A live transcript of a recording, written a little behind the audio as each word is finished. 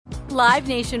Live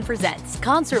Nation presents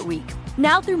Concert Week.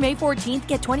 Now through May 14th,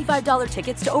 get $25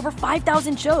 tickets to over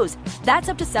 5,000 shows. That's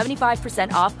up to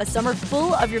 75% off a summer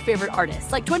full of your favorite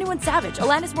artists like 21 Savage,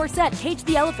 Alanis Morissette, Cage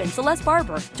the Elephant, Celeste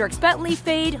Barber, Dierks Bentley,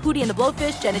 Fade, Hootie and the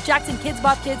Blowfish, Janet Jackson, Kidz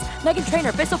Bop Kids, Meghan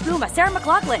Trainor, Peso Pluma, Sarah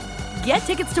McLachlan. Get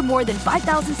tickets to more than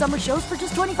 5,000 summer shows for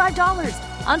just $25.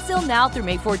 Until now through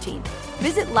May 14th.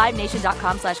 Visit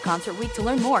LiveNation.com/Concert Week to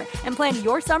learn more and plan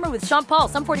your summer with Sean Paul,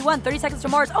 Sum 41, 30 Seconds to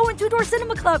Mars, and Two Door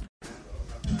Cinema Club.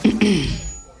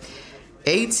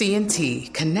 AT&T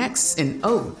connects an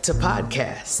ode to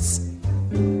podcasts.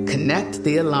 Connect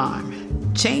the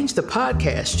alarm. Change the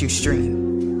podcast you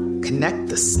stream. Connect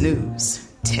the snooze.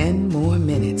 10 more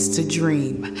minutes to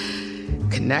dream.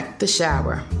 Connect the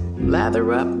shower.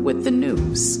 Lather up with the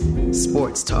news.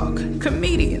 Sports talk,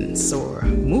 comedians, or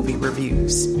movie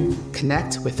reviews.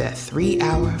 Connect with that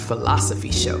 3-hour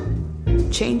philosophy show.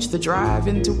 Change the drive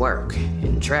into work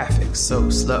in traffic so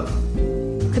slow.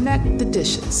 Connect the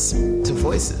dishes to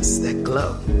voices that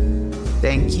glow.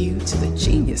 Thank you to the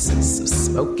geniuses of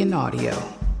spoken audio.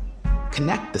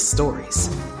 Connect the stories.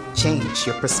 Change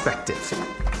your perspective.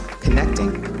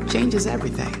 Connecting changes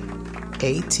everything.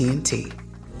 AT&T.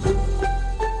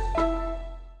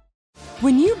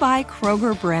 When you buy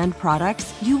Kroger brand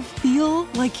products, you feel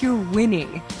like you're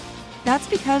winning. That's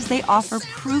because they offer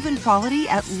proven quality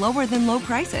at lower than low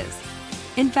prices.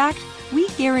 In fact, we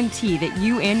guarantee that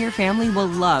you and your family will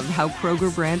love how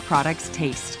Kroger brand products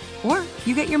taste, or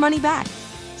you get your money back.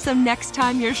 So next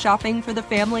time you're shopping for the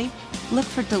family, look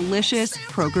for delicious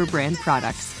Kroger brand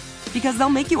products, because they'll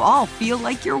make you all feel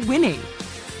like you're winning.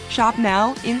 Shop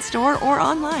now, in-store, or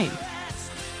online.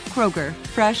 Kroger,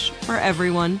 fresh for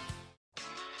everyone.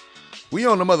 We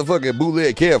on the motherfucking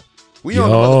Bootleg Kev. We on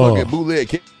the motherfucking Bootleg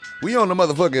Kev. We on the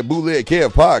motherfucking Bootleg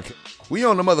Kev podcast. We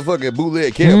on the motherfucking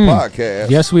Bootleg Kev podcast.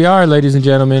 Yes, we are, ladies and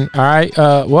gentlemen. All right,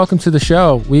 welcome to the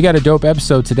show. We got a dope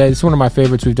episode today. This is one of my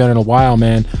favorites we've done in a while,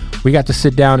 man. We got to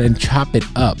sit down and chop it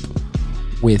up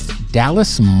with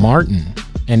Dallas Martin.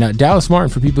 And Dallas Martin,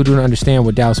 for people who don't understand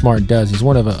what Dallas Martin does, he's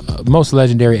one of the most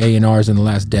legendary A&Rs in the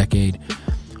last decade.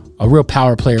 A real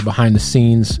power player behind the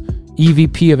scenes.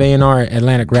 EVP of A&R at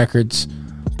Atlantic Records.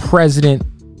 President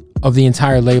of the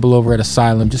entire label over at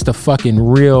Asylum. Just a fucking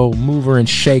real mover and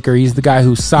shaker. He's the guy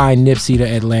who signed Nipsey to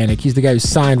Atlantic. He's the guy who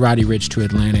signed Roddy Ricch to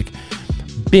Atlantic.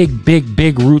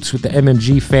 Big roots with the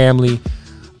MMG family.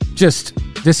 Just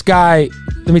this guy,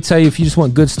 let me tell you, if you just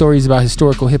want good stories about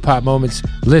historical hip hop moments,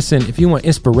 listen. If you want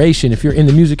inspiration, if you're in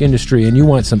the music industry and you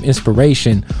want some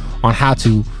inspiration on how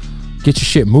to get your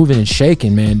shit moving and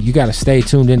shaking, man, you got to stay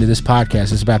tuned into this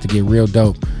podcast. It's about to get real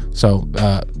dope. So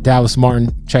Dallas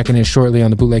Martin checking in shortly on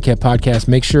the Bootleg Kev podcast.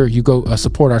 Make sure you go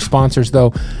support our sponsors,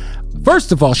 though.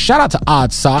 First of all, shout out to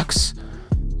Odd Socks.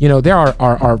 You know, they're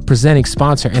our presenting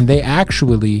sponsor, and they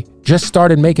actually just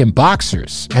started making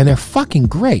boxers, and they're fucking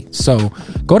great. So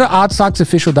go to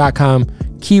oddsocksofficial.com,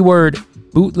 keyword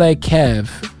Bootleg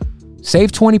Kev.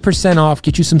 Save 20% off.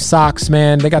 Get you some socks,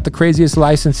 man. They got the craziest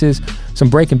licenses.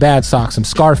 Some Breaking Bad socks, some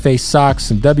Scarface socks,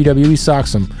 some WWE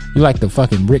socks. You like the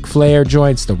fucking Ric Flair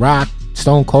joints, The Rock,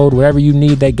 Stone Cold, whatever you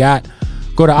need, they got.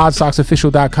 Go to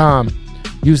oddsocksofficial.com.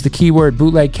 Use the keyword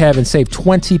Bootleg Kev and save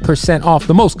 20% off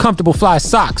the most comfortable fly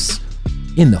socks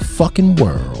in the fucking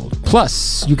world.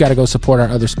 Plus, you got to go support our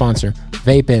other sponsor,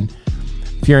 Vaping.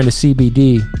 If you're into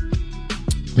CBD,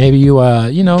 maybe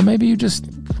maybe you just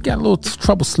got a little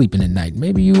trouble sleeping at night.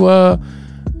 Maybe you're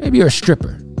a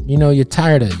stripper. You know, you're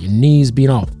tired of your knees being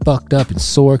all fucked up and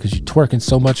sore because you're twerking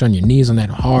so much on your knees on that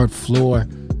hard floor.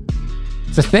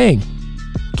 It's a thing.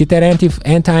 Get that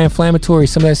anti-inflammatory,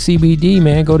 some of that CBD,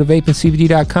 man. Go to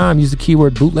vapeandcbd.com. Use the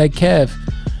keyword Bootleg Kev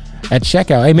at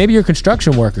checkout. Hey, maybe you're a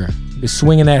construction worker. You're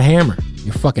swinging that hammer.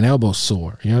 Your fucking elbow's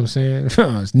sore. You know what I'm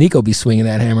saying? Nico be swinging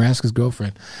that hammer. Ask his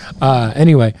girlfriend.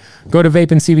 Anyway, go to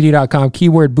vapeandcbd.com,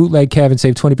 keyword Bootleg Kev, and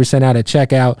save 20% out at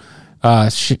checkout.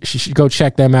 Go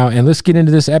check them out. And let's get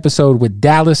into this episode with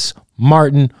Dallas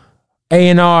Martin,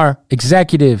 A&R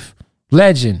executive,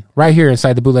 legend, right here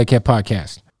inside the Bootleg Kev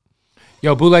podcast.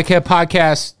 Yo, Bootleg Kev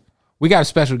podcast. We got a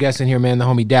special guest in here, man. The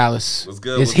homie Dallas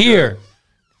is here.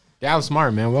 Dallas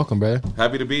Martin, man. Welcome, brother.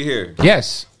 Happy to be here.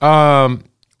 Yes.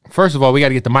 First of all, we got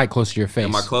to get the mic close to your face.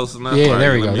 Am I close enough? Yeah,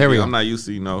 there we go. I'm not used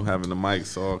to, having the mic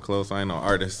so close. I ain't no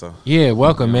artist, so. Yeah,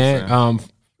 welcome, man.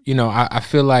 I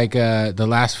feel like the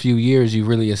last few years you've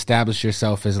really established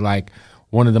yourself as like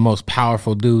one of the most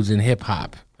powerful dudes in hip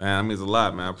hop. Man, that means a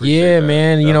lot, man. I appreciate that.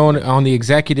 Man. Definitely. On the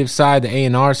executive side, the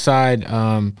A&R side,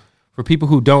 for for people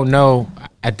who don't know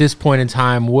at this point in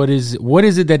time, what is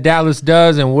it that Dallas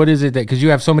does, and what is it that, because you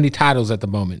have so many titles at the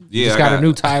moment. You just got a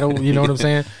new title. You know what I'm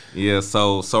saying? Yeah.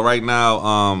 So right now,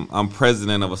 I'm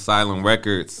president of Asylum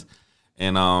Records.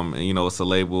 And you know, it's a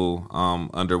label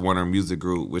under Warner Music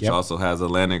Group, which also has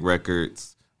Atlantic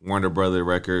Records, Warner Brother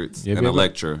Records, and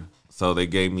Elektra. So they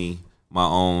gave me my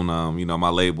own, you know, my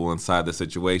label inside the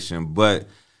situation. But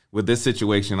with this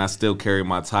situation, I still carry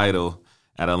my title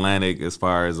at Atlantic as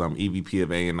far as EVP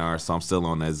of A&R. So I'm still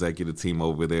on the executive team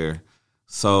over there.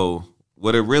 So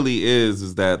what it really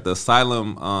is that the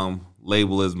Asylum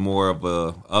label is more of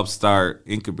a upstart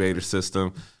incubator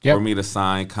system for me to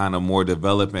sign kind of more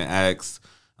development acts,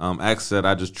 acts that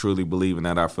I just truly believe in,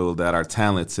 that I feel that are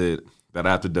talented, that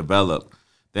I have to develop.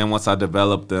 Then once I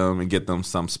develop them and get them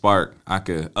some spark, I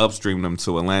could upstream them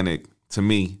to Atlantic, to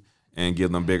me, and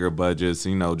give them bigger budgets,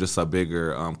 you know, just a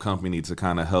bigger company to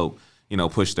kind of help, you know,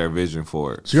 push their vision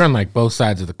forward. So you're on like both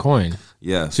sides of the coin.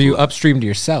 Yeah. So you upstreamed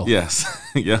yourself. Yes.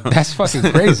 Yeah. That's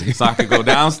fucking crazy. So I could go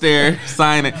downstairs,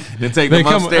 sign it, then take them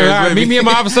upstairs. All right, meet me in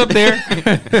my office up there.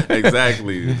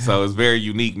 Exactly. So it's very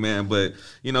unique, man. But,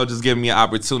 you know, just giving me an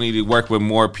opportunity to work with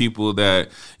more people that,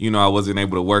 you know, I wasn't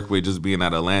able to work with just being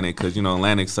at Atlantic. Because, you know,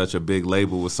 Atlantic's such a big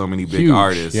label with so many big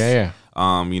artists. Yeah.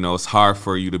 You know, it's hard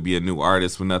for you to be a new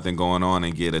artist with nothing going on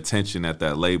and get attention at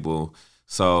that label.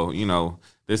 So, you know,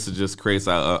 this just creates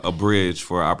a bridge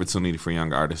for opportunity for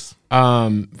young artists.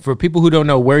 For people who don't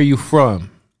know, where are you from?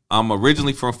 I'm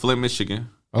originally from Flint, Michigan.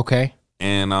 Okay.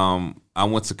 And I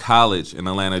went to college in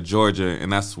Atlanta, Georgia,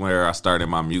 and that's where I started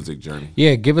my music journey.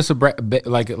 Yeah, give us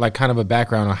like kind of a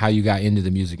background on how you got into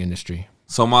the music industry.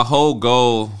 So my whole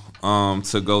goal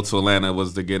to go to Atlanta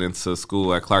was to get into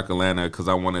school at Clark Atlanta because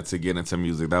I wanted to get into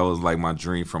music. That was like my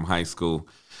dream from high school.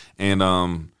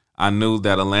 And I knew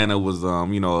that Atlanta was,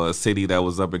 you know, a city that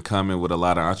was up and coming with a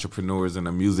lot of entrepreneurs in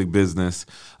the music business.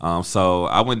 So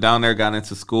I went down there, got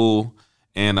into school,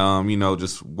 and, you know,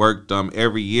 just worked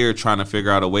every year trying to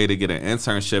figure out a way to get an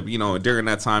internship. You know, during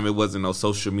that time, it wasn't no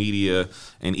social media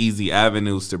and easy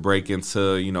avenues to break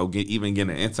into, you know, get an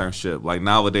internship. Like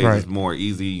nowadays, It's more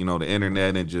easy, you know, the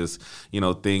internet and just, you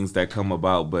know, things that come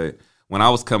about. But when I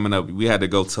was coming up, we had to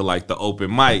go to like the open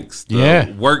mics,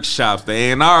 the workshops, the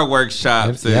A&R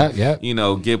workshops, and, you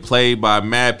know, get played by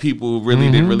mad people who really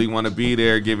didn't really want to be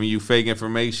there, giving you fake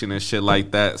information and shit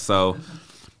like that. So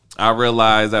I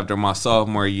realized after my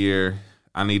sophomore year,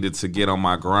 I needed to get on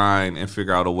my grind and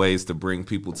figure out ways to bring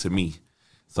people to me.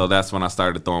 So that's when I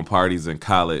started throwing parties in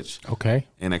college. Okay.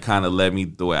 And it kind of led me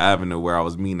through an avenue where I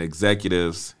was meeting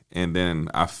executives, and then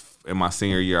in my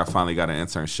senior year, I finally got an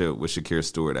internship with Shakir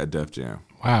Stewart at Def Jam.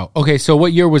 Wow. Okay, so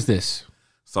what year was this?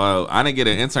 So I didn't get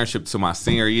an internship to my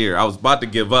senior year. I was about to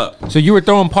give up. So you were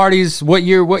throwing parties what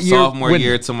year? Sophomore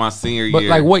year to my senior year. But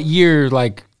like what year?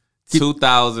 Like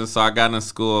 2000. So I got into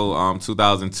school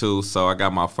 2002. So I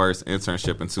got my first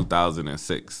internship in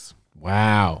 2006.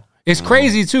 Wow. It's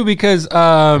crazy too because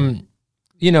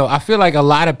you know, I feel like a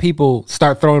lot of people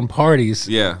start throwing parties.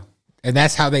 Yeah. And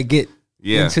that's how they get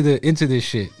into this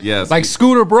shit. Yes. Like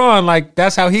Scooter Braun, like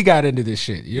that's how he got into this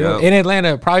shit. You know? In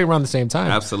Atlanta, probably around the same time.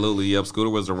 Absolutely. Yep.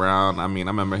 Scooter was around. I mean, I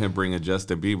remember him bringing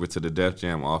Justin Bieber to the Def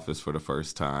Jam office for the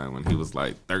first time when he was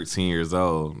like 13 years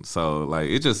old. So like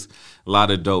it's just a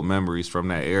lot of dope memories from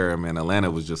that era, man.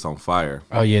 Atlanta was just on fire.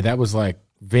 Oh yeah, that was like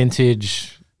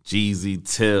vintage. Jeezy,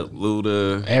 Tip,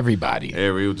 Luda. Everybody.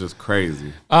 It was just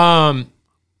crazy.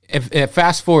 If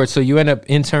fast forward, so you end up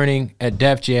interning at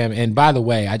Def Jam, and by the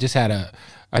way, I just had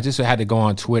to go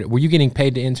on Twitter. Were you getting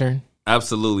paid to intern?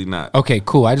 Absolutely not. Okay,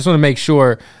 cool. I just want to make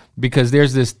sure because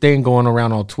there's this thing going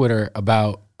around on Twitter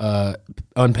about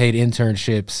unpaid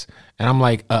internships, and I'm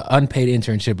like, unpaid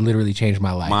internship literally changed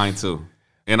my life. Mine too,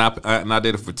 and I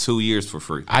did it for 2 years for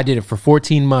free. I did it for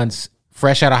 14 months.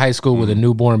 Fresh out of high school with a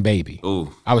newborn baby. Ooh.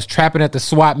 I was trapping at the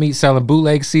swap meet selling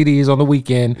bootleg CDs on the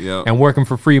weekend and working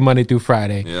for free Monday through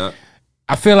Friday. Yeah.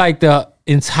 I feel like the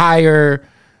entire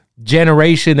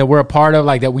generation that we're a part of,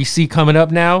 like that we see coming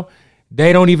up now,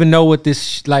 they don't even know what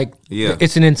this it's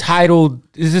this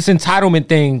entitlement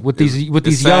thing with these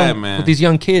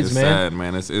young kids, it's man. Sad,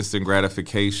 man. It's instant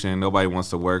gratification. Nobody wants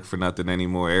to work for nothing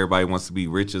anymore. Everybody wants to be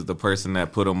rich as the person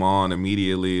that put them on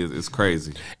immediately. It's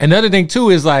crazy. Another thing too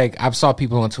is like I've saw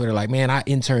people on Twitter like, man, I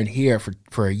interned here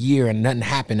for a year and nothing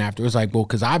happened after. It's like, well,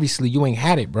 because obviously you ain't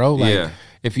had it, bro. Like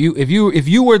if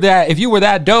you were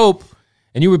that dope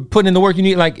and you were putting in the work you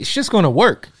need, like it's just gonna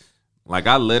work. Like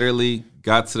I literally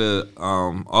got to the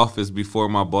office before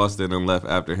my boss did and left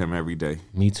after him every day.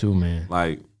 Me too, man.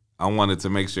 Like I wanted to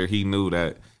make sure he knew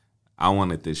that I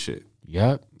wanted this shit.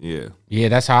 Yep. Yeah. Yeah,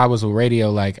 that's how I was with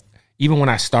radio. Like even when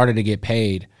I started to get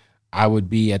paid, I would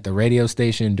be at the radio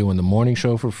station doing the morning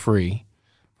show for free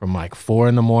from like 4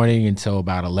 a.m. until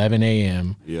about 11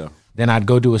 a.m. Yeah. Then I'd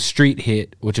go do a street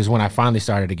hit, which is when I finally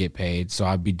started to get paid. So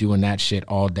I'd be doing that shit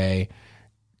all day.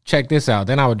 Check this out.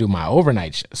 Then I would do my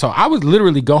overnight show. So I would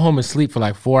literally go home and sleep for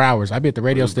like 4 hours. I'd be at the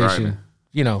radio station,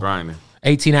 grinding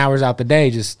 18 hours out the day,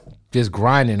 just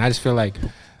grinding. I just feel like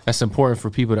that's important for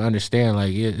people to understand.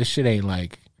 Like, this shit ain't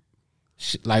like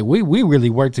we really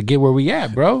work to get where we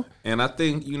at, bro. And I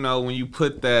think, when you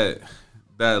put that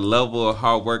level of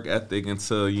hard work ethic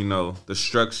into, the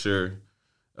structure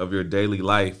of your daily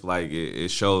life, like it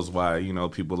shows why,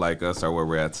 people like us are where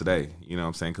we're at today. You know what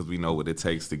I'm saying? Because we know what it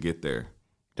takes to get there.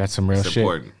 That's some real it's shit.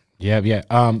 Important. Yeah.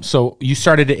 So you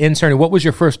started to intern. What was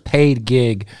your first paid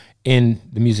gig in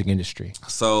the music industry?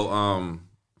 So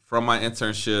from my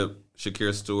internship,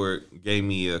 Shakir Stewart gave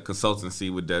me a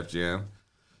consultancy with Def Jam.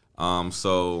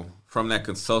 So from that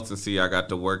consultancy, I got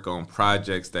to work on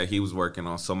projects that he was working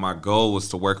on. So my goal was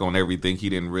to work on everything he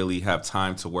didn't really have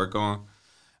time to work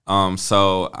on.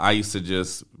 So I used to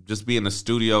just be in the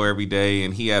studio every day,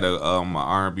 and he had a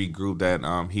R&B group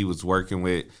that he was working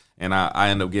with, and I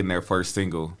ended up getting their first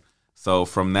single. So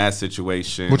from that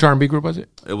situation, which R&B group was it?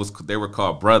 They were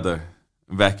called Brother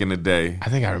back in the day. I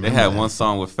think I remember. They had one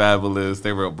song with Fabulous.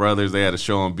 They were brothers. They had a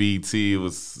show on BET. It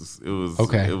was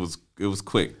okay. It was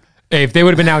quick. Hey, if they would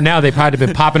have been out now, they probably have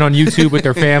been popping on YouTube with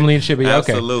their family and shit. But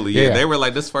absolutely, okay. Yeah. They were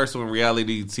like this first when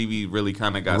reality TV really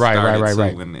kind of got started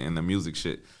too, in the music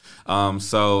shit.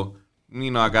 So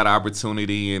I got an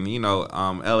opportunity, and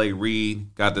L.A.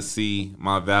 Reid got to see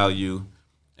my value,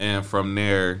 and from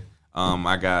there,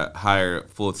 I got hired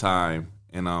full time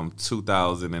in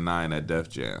 2009 at Def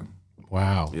Jam.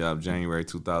 Wow. Yeah, January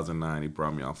 2009, he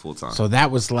brought me on full time. So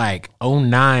that was like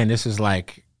 2009. This is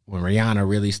like when Rihanna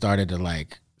really started to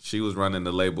like. She was running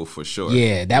the label for sure.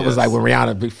 Yeah, that was like when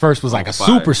Rihanna first was like a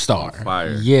superstar. On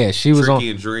fire. Yeah, she was Tricky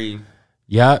and Dream.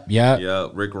 Yep.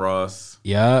 Rick Ross.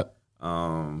 Yep.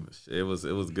 It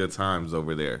was good times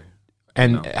over there.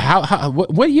 And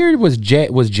what year was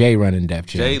Jay running Def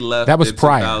Jam? Jay left. That was in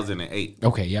prior. 2008.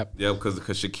 Okay. Yep. Yeah, because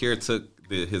Shakir took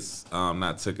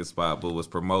his spot, but was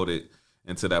promoted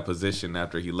into that position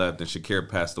after he left, and Shakir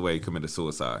passed away, committed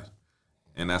suicide.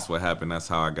 And that's what happened. That's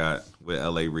how I got with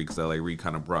L.A. Reid, because L.A. Reid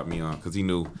kind of brought me on because he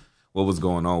knew what was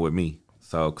going on with me.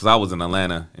 So, because I was in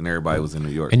Atlanta and everybody was in New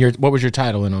York. And what was your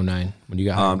title in 2009 when you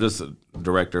got hired? Just a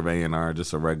director of A&R,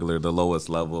 just the lowest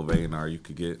level of A&R you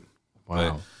could get.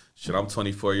 Wow. But, shit, I'm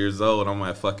 24 years old. I'm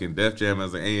at fucking Def Jam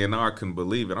as an A&R. Couldn't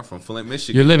believe it. I'm from Flint,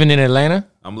 Michigan. You're living in Atlanta?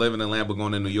 I'm living in Atlanta, but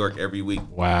going to New York every week.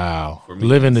 Wow. For me,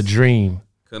 living the dream.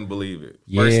 Couldn't believe it.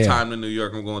 Yeah. First time in New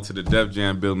York, I'm going to the Def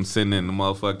Jam building, sitting in the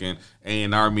motherfucking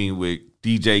A&R meeting with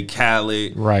DJ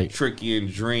Khaled, right? Tricky and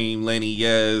Dream, Lenny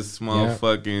Yes,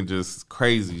 motherfucking just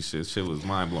crazy shit. Shit was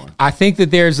mind blowing. I think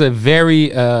that there's a very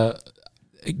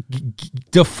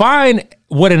define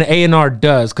what an A&R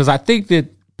does, because I think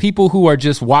that people who are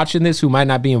just watching this, who might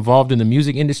not be involved in the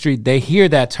music industry, they hear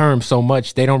that term so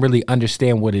much they don't really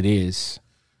understand what it is.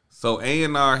 So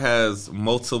A&R has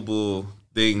multiple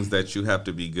things that you have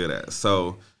to be good at.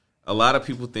 So a lot of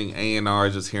people think A&R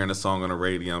is just hearing a song on the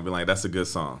radio and be like, that's a good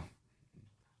song.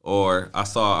 Or I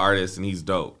saw an artist and he's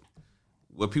dope.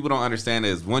 What people don't understand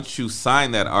is once you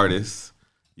sign that artist,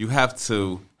 you have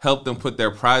to help them put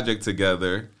their project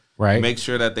together, right? Make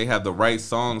sure that they have the right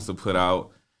songs to put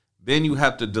out. Then you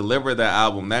have to deliver that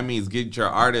album. That means get your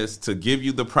artist to give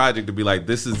you the project to be like,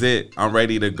 this is it. I'm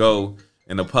ready to go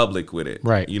in the public with it.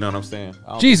 Right. You know what I'm saying?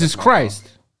 Jesus Christ.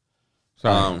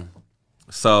 Sorry.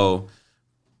 So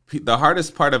the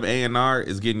hardest part of A&R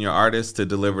is getting your artists to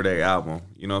deliver their album.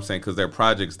 You know what I'm saying? Because their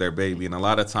project's their baby. And a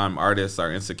lot of time artists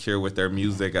are insecure with their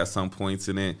music at some points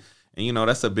in it. And,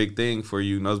 that's a big thing for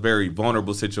you. It's a very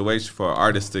vulnerable situation for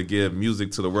artists to give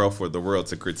music to the world for the world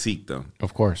to critique them.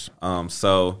 Of course.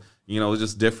 So,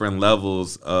 just different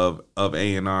levels of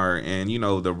A&R. And,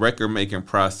 the record-making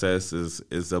process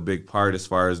is a big part as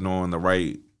far as knowing the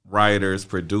right writers,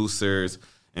 producers,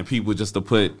 and people just to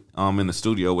put in the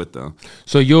studio with them.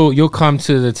 So you'll come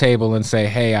to the table and say,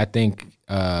 hey, I think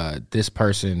this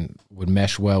person would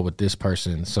mesh well with this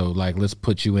person. So let's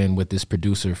put you in with this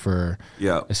producer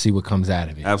let's see what comes out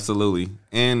of it. Absolutely.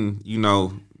 And,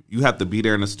 you have to be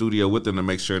there in the studio with them to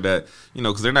make sure that,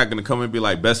 because they're not going to come and be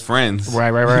like best friends.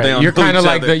 Right. You're kind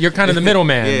of you're kind of the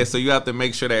middleman. Yeah. So you have to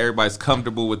make sure that everybody's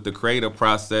comfortable with the creative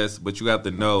process, but you have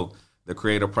to know the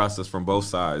creative process from both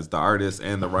sides, the artists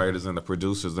and the writers and the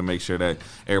producers, to make sure that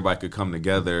everybody could come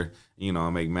together,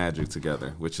 and make magic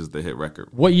together, which is the hit record.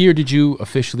 What year did you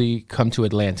officially come to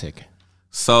Atlantic?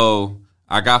 So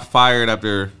I got fired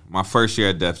after my first year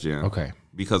at Def Jam. Okay.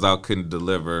 Because I couldn't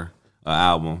deliver an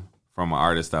album from an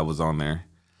artist that was on there.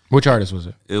 Which artist was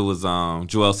it? It was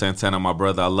Joel Santana, my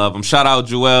brother. I love him. Shout out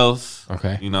Joel's.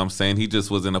 Okay. You know what I'm saying? He just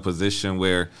was in a position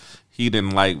where he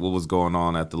didn't like what was going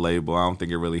on at the label. I don't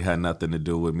think it really had nothing to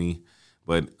do with me.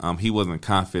 But he wasn't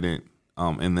confident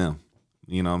in them.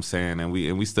 You know what I'm saying? And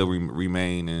we still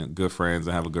remain good friends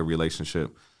and have a good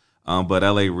relationship. But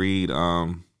L.A. Reid,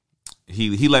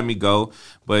 he let me go.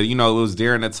 But, you know, it was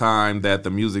during the time that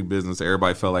the music business,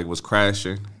 everybody felt like was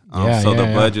crashing.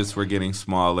 The budgets were getting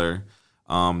smaller.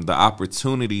 The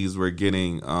opportunities were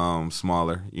getting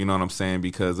smaller, you know what I'm saying?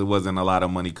 Because it wasn't a lot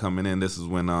of money coming in. This is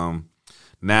when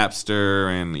Napster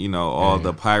and, you know, all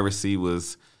the piracy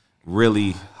was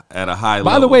really at a high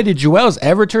level. By the way, did Joel's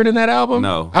ever turn in that album?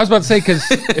 No. I was about to say,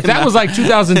 because if that was like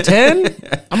 2010,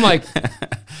 I'm like,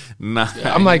 nah.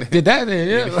 I'm like, did that?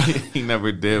 Yeah. He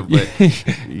never did, but,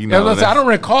 you know. I don't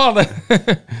recall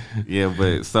that. Yeah,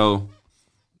 but so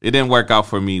it didn't work out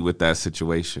for me with that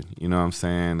situation. You know what I'm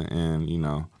saying? And, you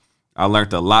know, I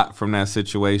learned a lot from that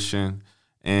situation,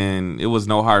 and it was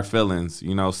no hard feelings,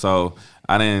 you know. So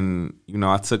I didn't, you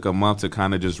know, I took a month to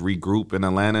kind of just regroup in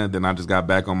Atlanta. Then I just got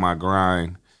back on my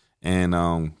grind and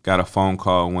got a phone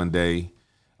call one day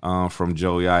from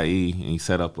Joey IE, and he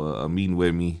set up a meeting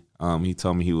with me. He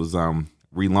told me he was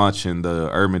relaunching the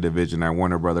Urban Division at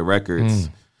Warner Brother Records,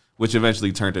 which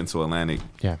eventually turned into Atlantic.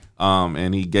 Yeah.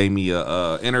 And he gave me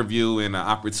a interview and an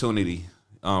opportunity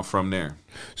from there.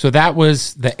 So that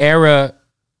was the era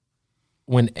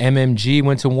when MMG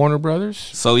went to Warner Brothers?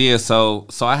 So yeah, so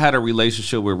I had a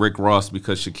relationship with Rick Ross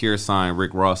because Shakira signed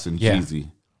Rick Ross and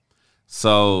Jeezy.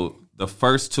 So the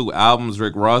first 2 albums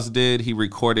Rick Ross did, he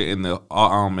recorded in the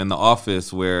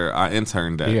office where I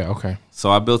interned at. Yeah, okay.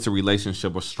 So I built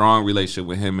a strong relationship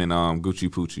with him and Gucci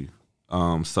Poochie.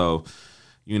 So,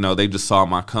 you know, they just saw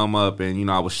my come up, and, you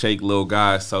know, I was Shake little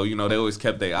guy. So, you know, they always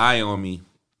kept their eye on me.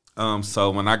 So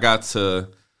when I got to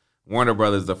Warner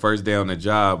Brothers the first day on the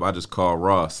job, I just called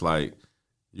Ross, like,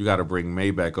 you got to bring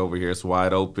Maybach over here. It's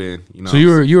wide open. You know. So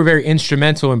you were very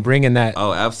instrumental in bringing that.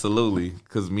 Oh, absolutely.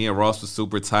 Because me and Ross was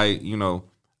super tight. You know,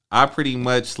 I pretty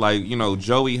much, like, you know,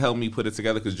 Joey helped me put it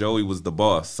together because Joey was the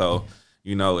boss. So,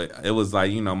 you know, it was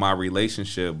like, you know, my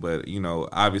relationship. But, you know,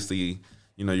 obviously,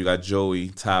 you know, you got Joey,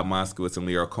 Todd Moskowitz, and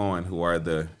Leo Cohen, who are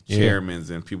the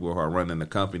chairmen and people who are running the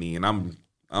company. And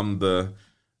I'm the,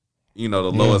 you know,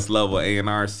 the lowest level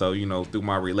A&R. So, you know, through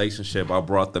my relationship, I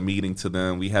brought the meeting to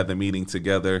them. We had the meeting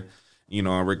together, you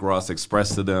know, and Rick Ross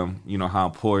expressed to them, you know, how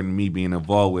important me being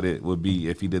involved with it would be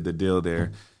if he did the deal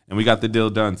there. And we got the deal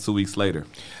done 2 weeks later.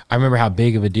 I remember how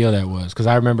big of a deal that was, because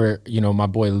I remember, you know, my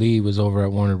boy Lee was over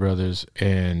at Warner Brothers,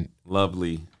 and love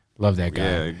Lee. Love that guy.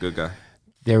 Yeah, good guy.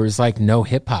 There was like no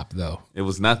hip hop though. It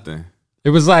was nothing. It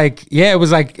was like, it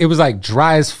was like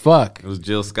dry as fuck. It was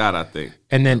Jill Scott, I think.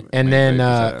 And then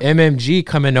MMG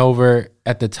coming over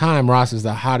at the time. Ross is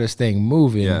the hottest thing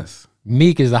moving. Yes.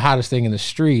 Meek is the hottest thing in the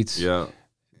streets. Yeah.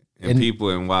 And people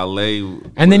in Wale.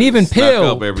 And then even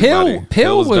Pill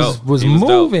was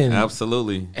moving. Dope.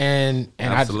 Absolutely. And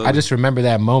Absolutely. I just remember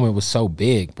that moment was so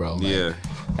big, bro. Like, yeah.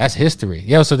 That's history.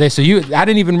 Yo, I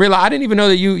didn't even know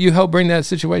that you helped bring that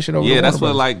situation over. Yeah, that's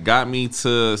what like got me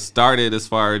to start it as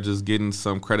far as just getting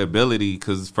some credibility,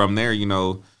 because from there, you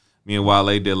know, me and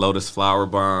Wale did Lotus Flower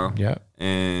Bomb. Yeah.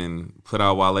 And put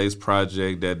out Wale's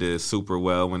project that did super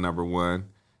well, went #1.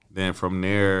 Then from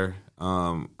there,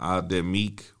 I did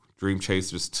Meek, Dream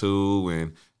Chasers 2,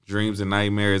 and Dreams and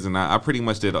Nightmares, and I pretty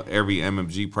much did every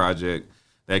MMG project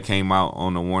that came out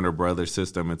on the Warner Brothers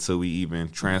system until we even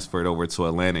transferred over to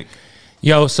Atlantic.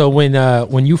 Yo, so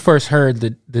when you first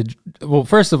heard well,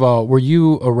 first of all, were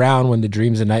you around when the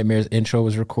Dreams and Nightmares intro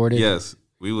was recorded? Yes,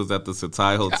 we was at the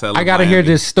Satai Hotel. I gotta hear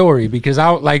this story, because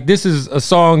this is a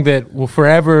song that will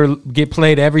forever get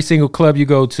played at every single club you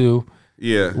go to.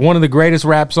 Yeah, one of the greatest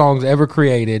rap songs ever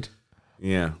created.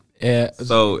 Yeah.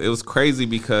 So it was crazy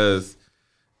because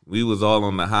we was all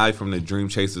on the high from the Dream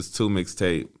Chasers 2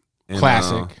 mixtape.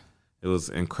 Classic. It was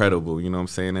incredible. You know what I'm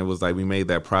saying? It was like we made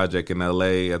that project in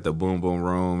LA at the Boom Boom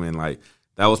Room. And like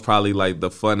that was probably like the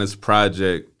funnest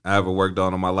project I ever worked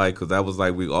on in my life, because that was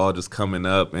like we all just coming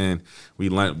up and we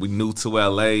new to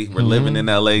LA. We're living in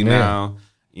LA now,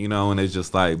 you know, and it's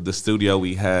just like the studio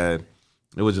we had.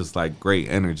 It was just like great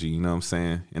energy, you know what I'm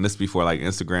saying? And this before like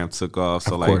Instagram took off.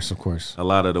 So of course. A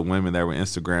lot of the women that were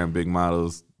Instagram big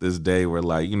models this day were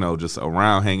like, you know, just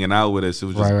around hanging out with us. It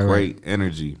was just great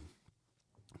energy.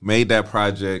 Made that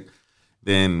project.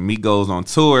 Then Meek goes on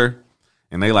tour,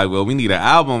 and they like, well, we need an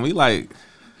album.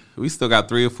 We still got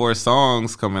 3 or 4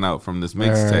 songs coming out from this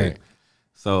mixtape.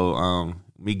 So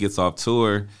Meek gets off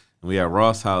tour, and we at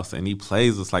Ross House, and he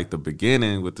plays us like the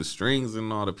beginning with the strings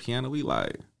and all the piano. We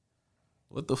like,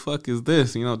 what the fuck is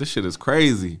this? You know, this shit is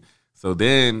crazy. So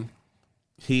then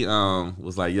he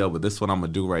was like, yo, but this is what I'm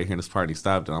going to do right here in this party.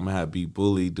 Stopped it. I'm going to have Beat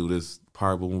Bully do this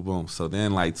part, boom, boom, boom. So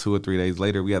then like 2 or 3 days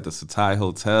later, we at the Satai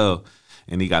Hotel,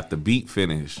 and he got the beat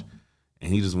finished.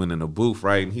 And he just went in the booth,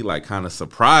 right? And he like kind of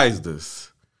surprised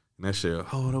us. And that shit,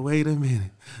 hold on, wait a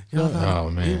minute. Oh,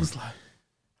 man. He was like,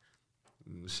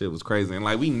 shit was crazy. And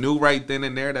like we knew right then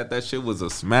and there that shit was a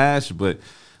smash, but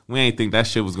we ain't think that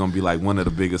shit was gonna be like one of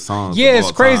the biggest songs. Yeah,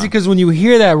 it's crazy because when you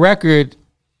hear that record,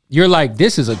 you're like,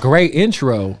 this is a great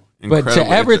intro. But to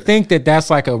ever think that that's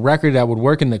like a record that would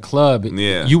work in the club,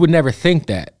 you would never think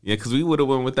that. Yeah, because we would have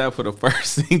went with that for the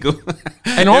first single.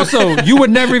 And also, you would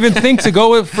never even think to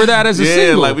go for that as a single.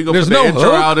 Yeah, like we go put the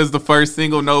intro out as the first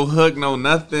single, no hook, no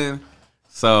nothing.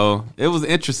 So it was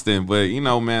interesting, but you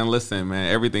know, man, listen,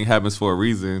 man, everything happens for a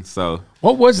reason. So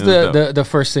what was the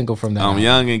first single from that? I'm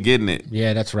Young and Getting It.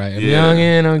 Yeah, that's right. I'm young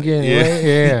and I'm getting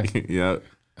it. Yeah. Yeah.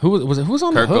 Who was it? Who was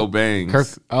on Kurt the hook?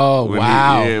 Cobain.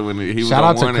 Wow. When he Shout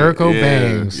out to Kurt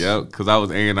Cobain. Yep, because I was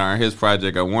A&R his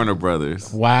project at Warner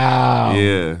Brothers. Wow.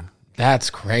 Yeah. That's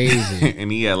crazy.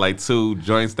 And he had like 2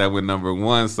 joints that went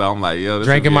 #1. So I'm like, yo, this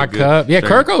Drinking My Cup. Yeah,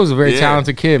 Kurt was a very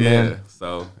talented kid, man.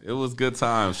 So it was good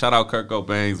time. Shout out Kurt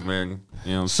Cobain, man.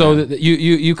 You know what I'm so saying?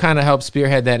 You kind of helped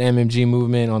spearhead that MMG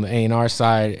movement on the A&R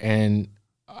side, and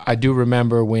I do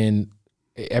remember when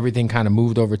everything kind of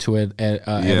moved over to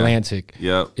Atlantic.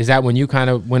 Yep. Is that when you kind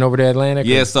of went over to Atlantic?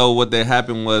 Yeah, so what that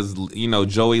happened was, you know,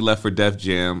 Joey left for Def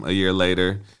Jam a year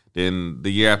later. Then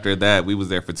the year after that, we was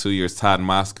there for 2 years. Todd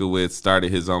Moskowitz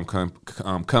started his own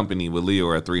company with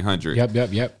Leo at 300.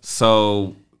 Yep.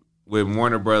 So with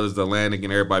Warner Brothers, Atlantic,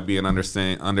 and everybody being under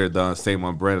the same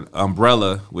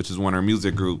umbrella, which is Warner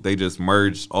Music Group, they just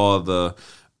merged all the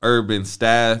urban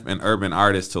staff and urban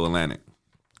artists to Atlantic.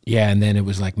 Yeah, and then it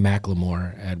was like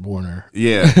Macklemore at Warner.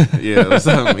 Yeah,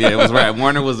 it was rap.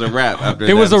 Warner was a rap after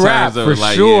that. It was a rap for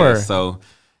sure. Yeah, so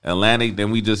Atlantic,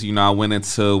 then we just, I went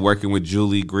into working with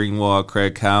Julie Greenwald,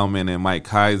 Craig Cowman, and Mike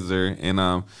Kaiser,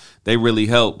 and they really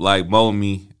helped like mold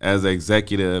me as an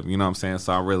executive, you know what I'm saying?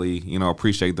 So I really,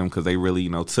 appreciate them because they really,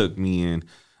 took me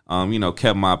and,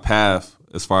 kept my path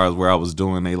as far as where I was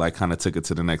doing. They like kind of took it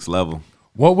to the next level.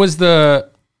 What was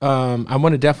the I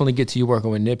want to definitely get to you working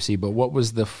with Nipsey, but what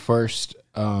was the first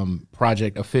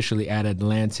project officially at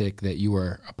Atlantic that you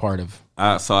were a part of?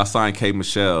 So I signed K.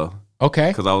 Michelle. Okay.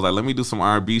 Because I was like, let me do some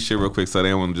R&B shit real quick so they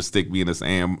don't just stick me in this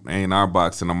A&R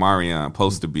box and Omarion,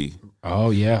 Supposed to Be.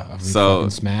 Oh, yeah. So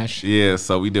smash. Yeah,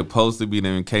 so we did Supposed to Be,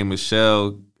 then K.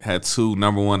 Michelle had 2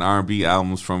 #1 R&B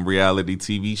albums from reality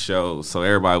TV shows. So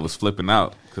everybody was flipping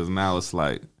out because now it's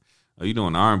like, are you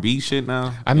doing R&B shit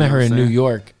now? I met her in New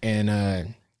York, and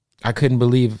I couldn't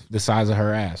believe the size of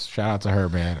her ass. Shout out to her,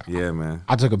 man. Yeah, man.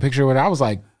 I took a picture with her. I was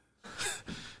like,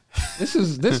 this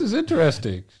is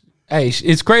interesting. Hey,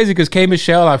 it's crazy because K.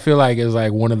 Michelle, I feel like, is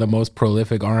like one of the most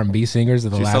prolific R&B singers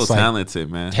of the last so talented,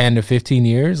 man. 10 to 15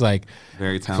 years. Like,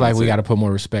 very talented. I feel like we got to put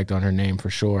more respect on her name for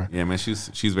sure. Yeah, man,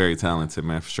 she's very talented,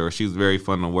 man, for sure. She's very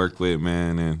fun to work with,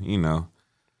 man, and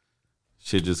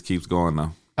shit just keeps going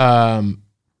though.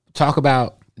 Talk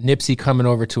about Nipsey coming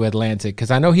over to Atlantic,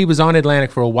 because I know he was on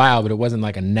Atlantic for a while, but it wasn't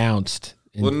like announced.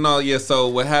 So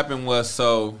what happened was,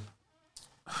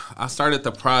 I started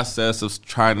the process of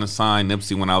trying to sign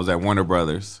Nipsey when I was at Warner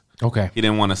Brothers. Okay. He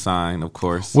didn't want to sign, of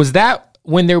course. Was that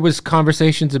when there was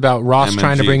conversations about Ross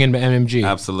trying to bring in MMG?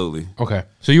 Absolutely. Okay.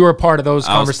 So you were a part of those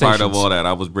conversations? I was part of all that.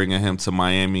 I was bringing him to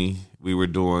Miami. We were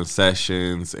doing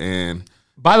sessions and...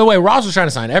 By the way, Ross was trying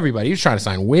to sign everybody. He was trying to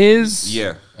sign Wiz.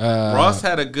 Yeah. Ross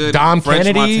had a good Dom French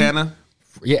Kennedy. Montana.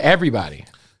 Yeah, everybody.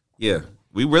 Yeah.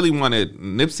 We really wanted...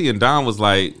 Nipsey and Dom was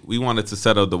like, we wanted to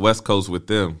settle the West Coast with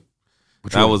them.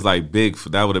 That was like big.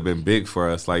 That would have been big for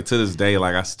us. Like to this day,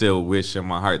 like I still wish in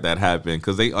my heart that happened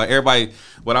because everybody.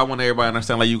 What I want everybody to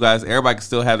understand, like you guys, everybody can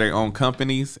still have their own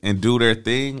companies and do their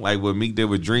thing, like what Meek did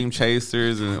with Dream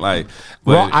Chasers and like.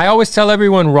 Well, I always tell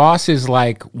everyone Ross is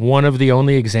like one of the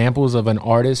only examples of an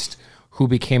artist who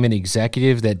became an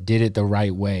executive that did it the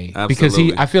right way. Absolutely.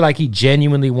 Because I feel like he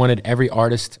genuinely wanted every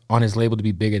artist on his label to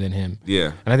be bigger than him.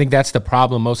 Yeah, and I think that's the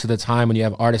problem most of the time when you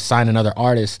have artists sign another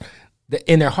artist.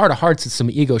 In their heart of hearts, it's some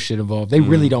ego shit involved. They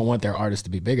really don't want their artist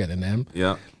to be bigger than them.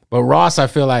 Yeah. But Ross, I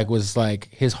feel like, was like,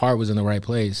 his heart was in the right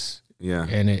place. Yeah.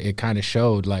 And it kind of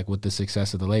showed, like, with the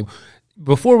success of the label.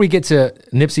 Before we get to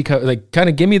Nipsey, like, kind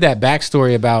of give me that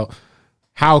backstory about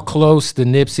how close the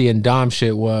Nipsey and Dom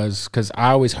shit was, because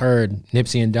I always heard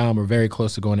Nipsey and Dom were very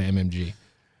close to going to MMG.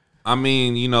 I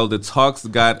mean, the talks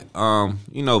got,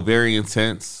 very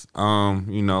intense,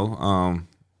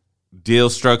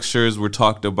 deal structures were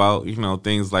talked about,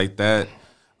 things like that.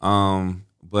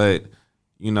 But,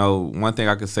 you know, one thing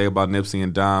I could say about Nipsey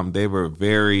and Dom, they were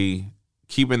very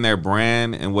keeping their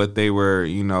brand, and what they were,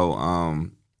 you know,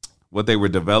 what they were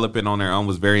developing on their own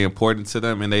was very important to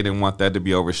them, and they didn't want that to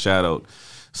be overshadowed.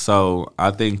 So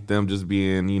I think them just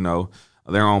being, you know,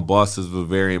 their own bosses was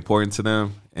very important to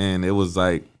them. And it was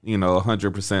like, you know,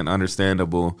 100%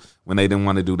 understandable when they didn't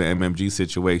want to do the MMG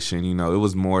situation. You know, it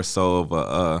was more so of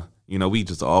a, you know, we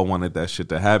just all wanted that shit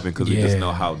to happen because we just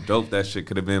know how dope that shit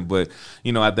could have been. But,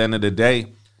 you know, at the end of the day,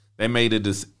 they made a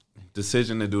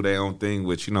decision to do their own thing,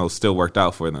 which, you know, still worked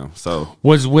out for them. So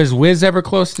was Wiz ever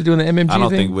close to doing the MMG I don't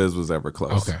thing? think Wiz was ever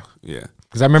close. Okay. Yeah.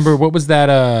 Because I remember, what was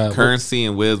that? Currency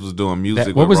and Wiz was doing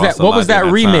music. What was that? What was that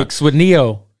remix with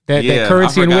Neo? That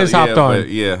Currency and Wiz hopped on.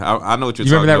 I know what you're remember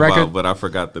talking that about, record? but I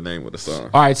forgot the name of the song.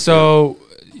 All right, so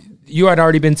you had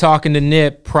already been talking to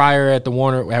Nip prior at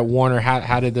Warner.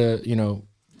 How did the, you know?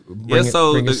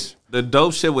 The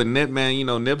dope shit with Nip, man, you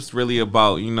know, Nip's really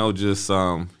about, you know, just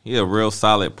he a real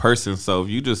solid person. So if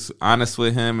you just honest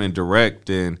with him and direct,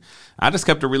 and I just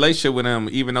kept a relationship with him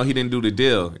even though he didn't do the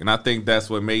deal. And I think that's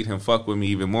what made him fuck with me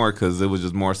even more, because it was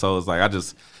just more so, it's like I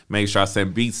just made sure I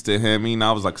sent beats to him. You know,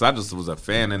 I was like, because I just was a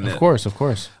fan of Nip. Of course.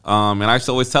 And I used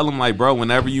to always tell him, like, bro,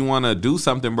 whenever you want to do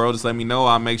something, bro, just let me know.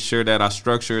 I'll make sure that I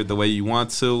structure it the way you want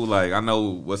to. Like, I know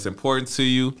what's important to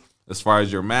you as far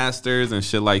as your masters and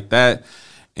shit like that.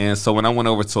 And so when I went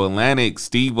over to Atlantic,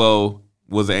 Steve-O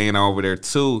was an A&R over there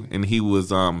too, and he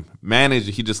was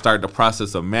managing. He just started the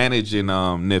process of managing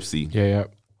Nipsey. Yeah.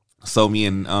 So me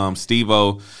and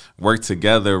Steve-O worked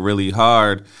together really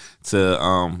hard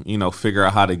to you know, figure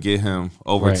out how to get him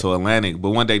over to Atlantic. But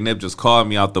one day Nip just called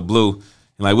me out the blue and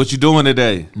like, "What you doing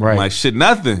today?" Right. I'm like, "Shit,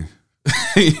 nothing."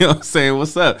 You know what I'm saying?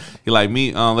 "What's up?" He like,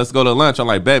 "Me, let's go to lunch." I'm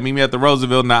like, "Bet, meet me at the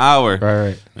Roosevelt in an hour."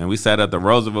 Right. And we sat at the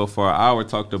Roosevelt for an hour,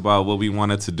 talked about what we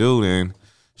wanted to do. And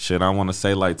shit, I want to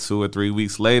say like 2 or 3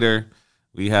 weeks later,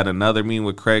 we had another meeting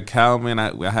with Craig Kalman.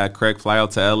 I had Craig fly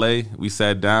out to LA. We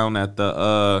sat down at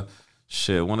the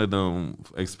one of them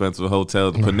expensive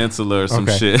hotels, the Peninsula or some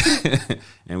shit.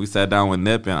 And we sat down with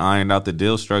Nip and ironed out the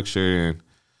deal structure, and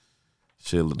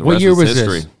shit, the What rest year was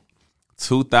history. this?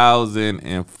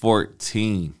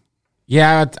 2014.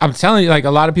 Yeah, I'm telling you, like, a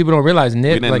lot of people don't realize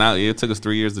Nip. It took us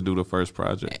 3 years to do the first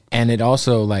project. And it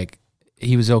also, like,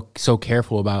 he was so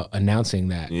careful about announcing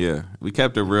that. Yeah, we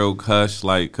kept it real hush,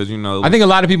 like, because, you know, I think a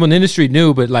lot of people in the industry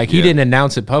knew, but like he didn't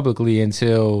announce it publicly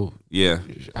until. Yeah,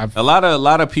 a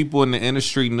lot of people in the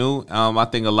industry knew. I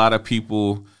think a lot of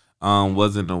people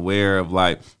wasn't aware of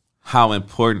like how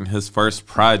important his first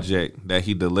project that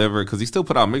he delivered, because he still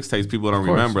put out mixtapes people don't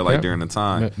remember, like, during the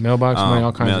time. Mailbox money,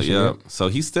 all kinds of shit. Yep. So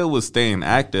he still was staying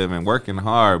active and working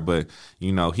hard, but,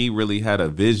 you know, he really had a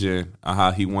vision of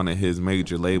how he wanted his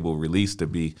major label release to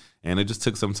be. And it just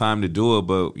took some time to do it.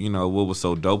 But, you know, what was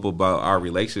so dope about our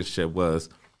relationship was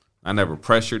I never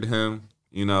pressured him.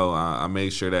 You know, I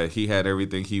made sure that he had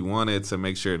everything he wanted to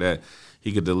make sure that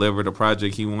he could deliver the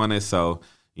project he wanted. So,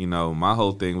 you know, my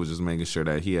whole thing was just making sure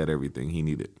that he had everything he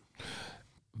needed.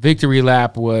 Victory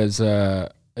Lap was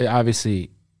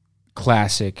obviously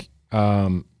classic,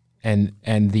 and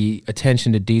the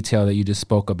attention to detail that you just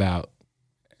spoke about.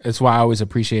 That's why I always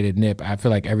appreciated Nip. I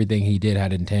feel like everything he did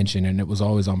had intention, and it was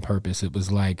always on purpose. It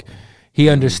was like he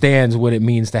understands what it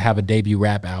means to have a debut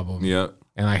rap album. Yep.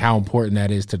 And like how important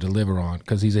that is to deliver on,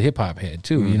 because he's a hip hop head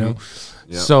too, you know?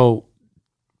 Yep. So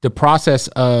the process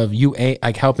of you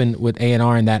like helping with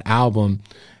A&R in that album,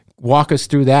 walk us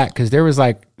through that, because there was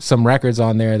like some records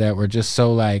on there that were just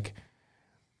so like,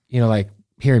 you know, like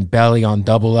hearing Belly on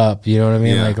Double Up, you know what I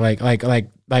mean? Yeah.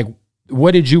 Like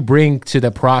what did you bring to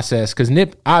the process? Because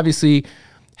Nip obviously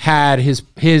had his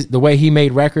the way he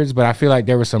made records, but I feel like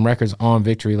there were some records on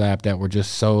Victory Lap that were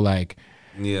just so like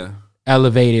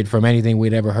elevated from anything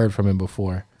we'd ever heard from him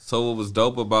before. So what was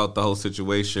dope about the whole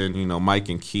situation, you know, Mike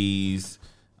and Keys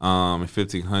and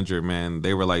 1500, man,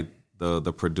 they were like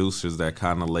the producers that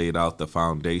kind of laid out the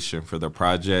foundation for the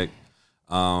project.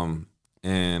 And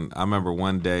I remember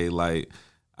one day, like,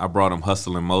 I brought him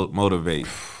Hustle and Motivate,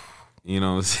 you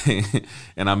know what I'm saying?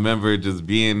 And I remember just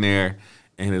being there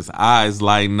and his eyes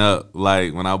lighting up,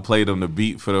 like, when I played him the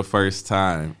beat for the first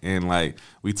time. And, like,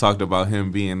 we talked about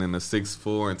him being in the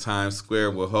 6'4" in Times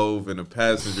Square with Hove in the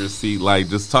passenger seat, like,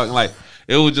 just talking, like,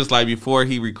 it was just like before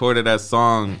he recorded that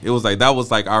song, it was like, that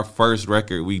was like our first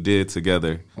record we did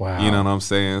together. Wow. You know what I'm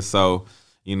saying? So,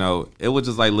 you know, it was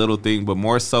just like little thing, but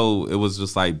more so it was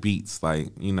just like beats.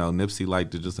 Like, you know, Nipsey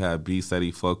liked to just have beats that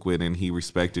he fuck with, and he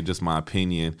respected just my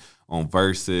opinion on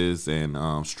verses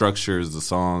and structures of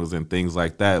songs and things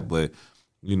like that. But,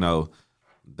 you know,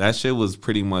 that shit was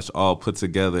pretty much all put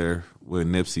together with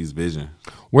Nipsey's vision.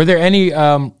 Were there any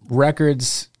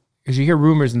records because you hear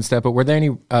rumors and stuff, but were there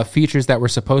any features that were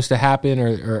supposed to happen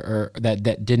or that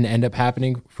didn't end up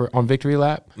happening on Victory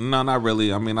Lap? No, not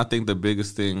really. I mean, I think the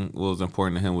biggest thing what was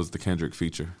important to him was the Kendrick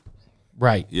feature.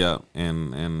 Right. Yeah,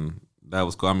 and that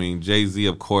was cool. I mean, Jay-Z,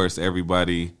 of course,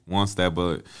 everybody wants that,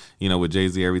 but, you know, with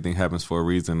Jay-Z, everything happens for a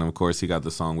reason. Of course, he got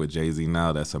the song with Jay-Z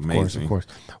now. That's amazing. Of course.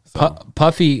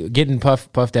 Puffy, getting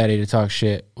Puff Daddy to talk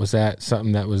shit, was that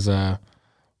something that was that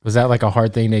like a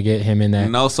hard thing to get him in that?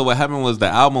 No, so what happened was the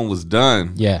album was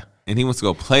done. Yeah. And he went to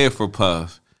go play it for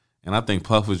Puff. And I think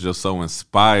Puff was just so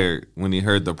inspired when he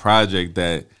heard the project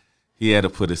that he had to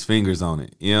put his fingers on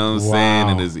it. You know what I'm saying?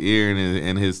 And his ear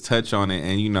and his touch on it.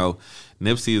 And, you know,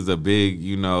 Nipsey is a big,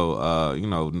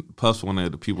 Puff's one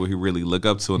of the people he really look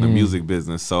up to in the music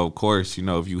business. So, of course, you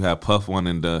know, if you have Puff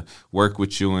wanting to work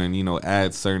with you and, you know,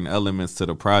 add certain elements to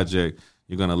the project,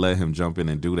 you're going to let him jump in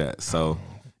and do that. So,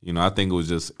 you know, I think it was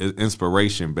just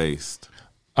inspiration based.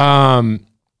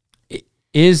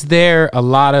 Is there a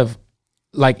lot of,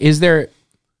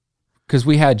 because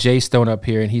we had Jay Stone up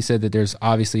here and he said that there's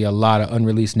obviously a lot of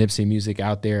unreleased Nipsey music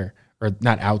out there, or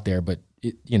not out there, but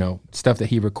stuff that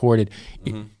he recorded.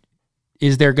 Mm-hmm.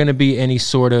 Is there going to be any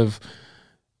sort of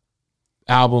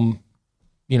album?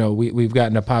 You know, we've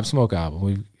gotten a Pop Smoke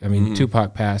album.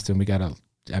 Tupac passed, and we got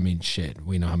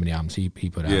we know how many albums he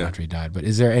put out after he died. But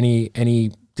is there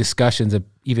any discussions of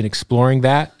even exploring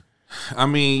that? I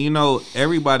mean, you know,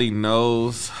 everybody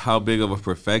knows how big of a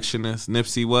perfectionist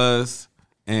Nipsey was,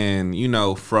 and you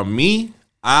know, from me,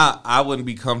 I wouldn't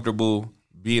be comfortable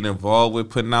being involved with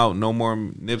putting out no more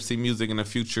Nipsey music in the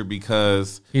future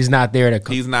because he's not there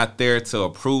to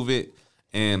approve it,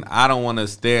 and I don't want to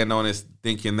stand on this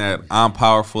thinking that I'm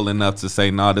powerful enough to say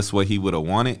no, this is what he would have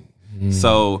wanted.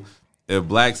 So if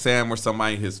Black Sam or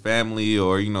somebody in his family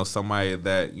or, you know, somebody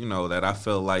that, you know, that I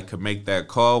feel like could make that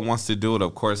call wants to do it,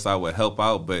 of course I would help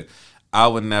out, but I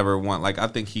would never want, I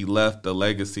think he left a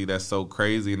legacy that's so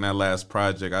crazy in that last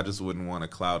project. I just wouldn't want to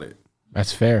cloud it.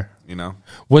 That's fair. You know?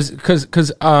 Was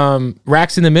because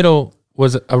Racks in the Middle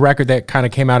was a record that kind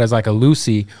of came out as like a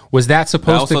Lucy. Was that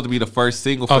supposed to be the first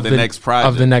single for the next project?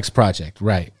 Of the next project,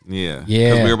 right. Yeah.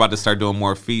 Because we were about to start doing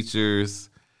more features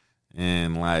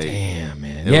and damn,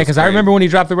 man. Yeah, because I remember when he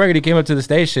dropped the record, he came up to the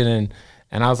station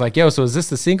and I was like, yo, so is this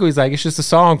the single? He's like, it's just a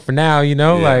song for now, you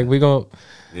know? Yeah. Like, we go...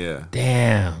 Yeah.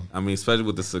 Damn. I mean, especially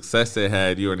with the success it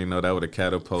had, you already know that would have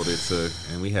catapulted to...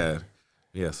 And we had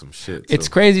some shit. It's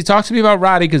crazy. Talk to me about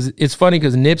Roddy, because it's funny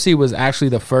because Nipsey was actually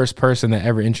the first person that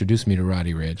ever introduced me to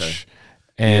Roddy Ricch.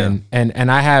 Okay.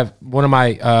 And I have one of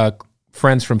my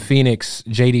friends from Phoenix,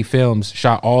 JD Films,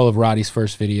 shot all of Roddy's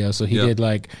first video. So he did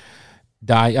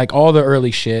all the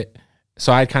early shit.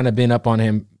 So I'd kind of been up on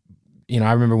him. You know,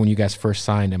 I remember when you guys first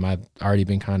signed him, I'd already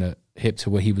been kind of hip to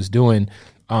what he was doing.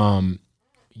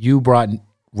 You brought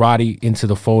Roddy into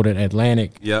the fold at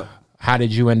Atlantic. Yep. How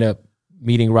did you end up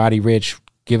meeting Roddy Ricch?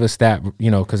 Give us that, you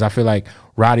know, because I feel like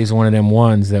Roddy's one of them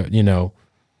ones that, you know,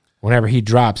 whenever he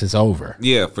drops, it's over.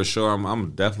 Yeah, for sure.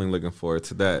 I'm definitely looking forward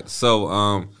to that.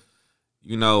 So,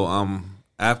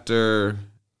 after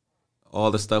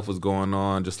all the stuff was going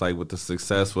on, just like with the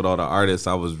success with all the artists,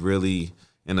 I was really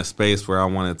in a space where I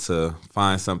wanted to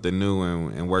find something new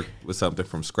and work with something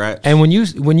from scratch. And when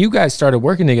you guys started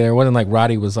working together, it wasn't like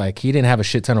Roddy was like, he didn't have a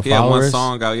shit ton of followers.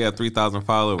 One song out, 3,000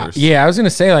 followers. I was gonna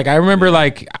say, I remember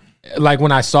like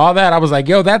when I saw that, I was like,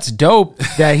 yo, that's dope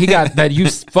that he got that you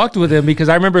fucked with him, because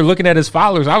I remember looking at his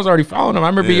followers. I was already following him. I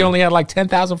remember he only had like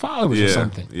 10,000 followers or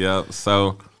something. Yeah.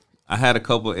 So I had a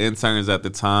couple of interns at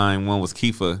the time. One was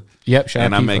Kifa. Yep.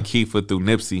 And I met Kifa through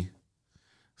Nipsey.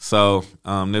 So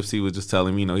Nipsey was just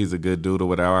telling me, you know, he's a good dude or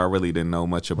whatever. I really didn't know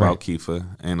much about Kifa.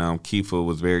 And Kifa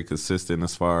was very consistent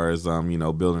as far as,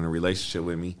 building a relationship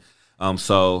with me.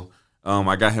 So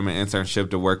I got him an internship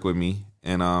to work with me.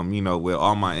 And, with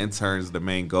all my interns, the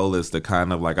main goal is to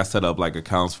kind of I set up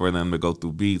accounts for them to go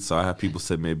through beats. So I have people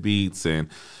submit beats and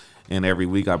every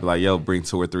week I'd be like, yo, bring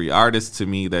 2 or 3 artists to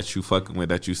me that you fucking with,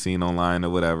 that you seen online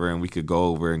or whatever. And we could go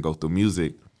over and go through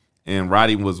music. And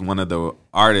Roddy was one of the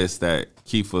artists that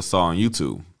Kifa saw on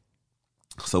YouTube.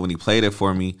 So when he played it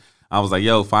for me, I was like,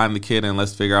 yo, find the kid and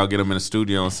let's figure out, get him in the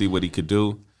studio and see what he could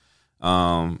do.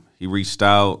 He reached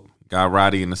out, got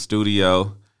Roddy in the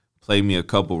studio, played me a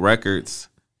couple records,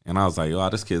 and I was like, yo,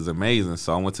 this kid's amazing.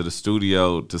 So I went to the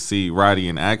studio to see Roddy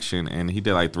in action, and he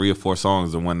did 3 or 4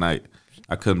 songs in one night.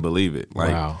 I couldn't believe it.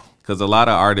 Wow. Because a lot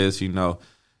of artists,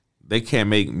 they can't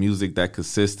make music that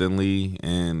consistently,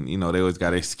 and they always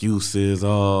got excuses.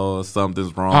 Oh,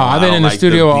 something's wrong. Oh, I've been in the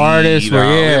studio with artists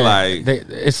where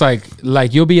it's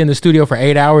like you'll be in the studio for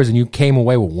 8 hours and you came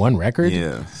away with 1 record.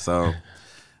 Yeah. So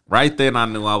right then I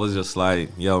knew I was just like,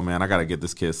 yo, man, I got to get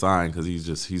this kid signed because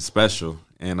he's special.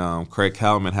 And Craig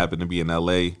Hallman happened to be in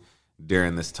L.A.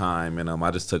 during this time. And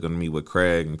I just took him to meet with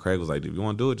Craig. And Craig was like, if you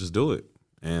want to do it, just do it.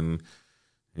 And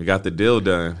we got the deal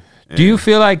done. And do you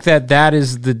feel like that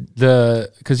is the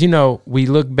because, you know, we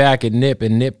look back at Nip,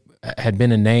 and Nip had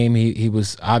been a name. He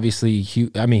was obviously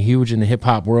huge in the hip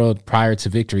hop world prior to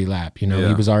Victory Lap. You know,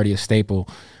 he was already a staple.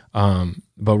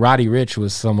 But Roddy Ricch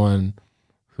was someone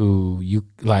who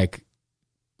no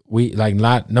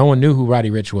one knew who Roddy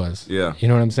Ricch was. Yeah. You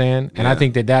know what I'm saying? And I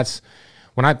think that's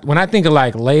when I think of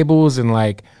like labels and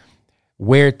like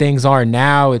where things are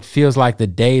now, it feels like the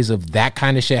days of that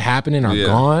kind of shit happening are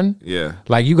gone. Yeah.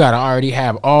 Like you got to already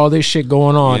have all this shit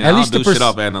going on. Yeah, at least do shit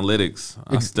off analytics.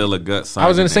 I'm still a gut sign. I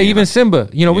was going to say even Simba,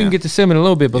 you know, we can get to Simba in a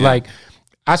little bit, but like,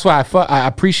 that's why I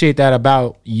appreciate that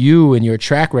about you and your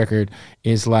track record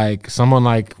is like someone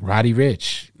like Roddy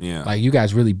Ricch. Yeah. Like you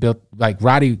guys really built, like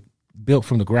Roddy built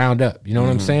from the ground up. You know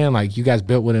what I'm saying? Like you guys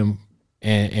built with him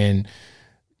and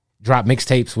dropped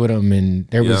mixtapes with him, and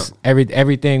there was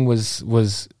everything was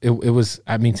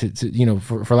I mean to you know,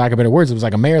 for lack of better words, it was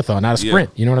like a marathon, not a sprint.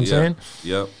 You know what I'm saying?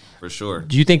 Yep. For sure.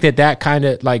 Do you think that kind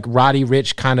of like Roddy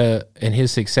Ricch kind of and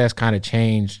his success kind of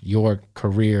changed your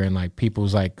career and like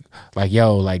people's like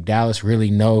yo, like Dallas really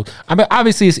knows? I mean,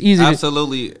 obviously it's easy.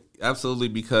 Absolutely,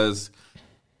 because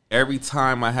every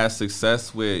time I had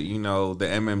success with, you know, the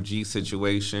MMG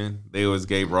situation, they always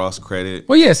gave Ross credit.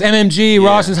 Well, yes, MMG,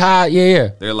 Ross is hot. Yeah.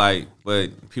 They're like,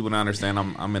 but people don't understand.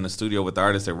 I'm in the studio with the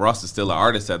artist, and Ross is still an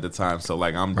artist at the time. So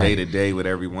like I'm day to day with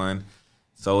everyone.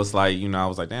 So it's like, you know, I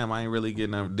was like, damn, I ain't really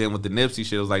getting up. Then with the Nipsey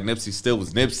shit, it was like Nipsey still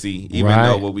was Nipsey, even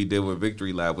though what we did with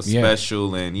Victory Lap was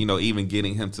special. And, you know, even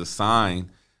getting him to sign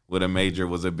with a major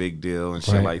was a big deal and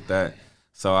shit like that.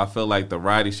 So I feel like the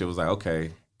Roddy shit was like,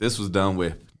 okay, this was done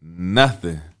with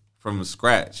nothing from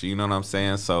scratch. You know what I'm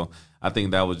saying? So I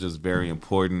think that was just very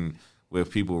important with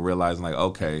people realizing like,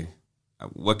 okay,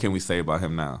 what can we say about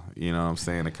him now? You know what I'm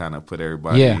saying? To kind of put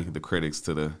everybody, the critics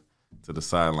to the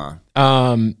sideline.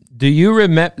 Do you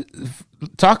remember?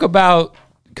 Talk about,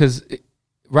 because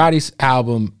Roddy's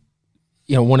album,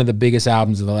 you know, one of the biggest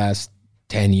albums of the last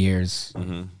 10 years.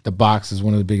 Mm-hmm. The Box is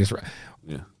one of the biggest.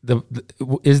 Yeah.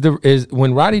 Is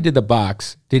when Roddy did The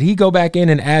Box, did he go back in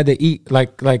and add the E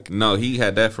like? No, he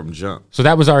had that from jump. So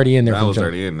that was already in there. That was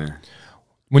already in there.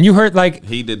 When you heard like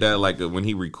he did that, like when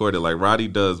he recorded, like Roddy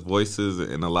does voices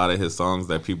in a lot of his songs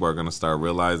that people are gonna start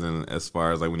realizing as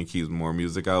far as like when he keeps more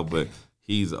music out, but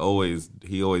he always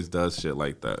does shit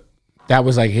like that. That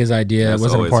was like his idea. It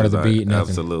wasn't a part of the beat. Nothing.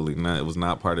 Absolutely not. It was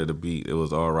not part of the beat. It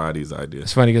was all Roddy's idea.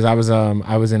 It's funny because I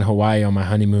was in Hawaii on my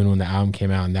honeymoon when the album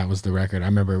came out, and that was the record. I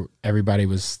remember everybody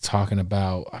was talking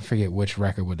about, I forget which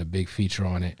record with a big feature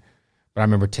on it, but I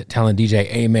remember telling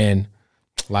DJ Amen,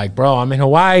 like, bro, I'm in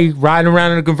Hawaii riding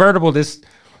around in a convertible. This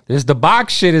The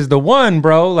Box shit is the one,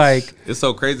 bro. Like, it's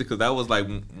so crazy because that was like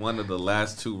one of the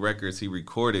last two records he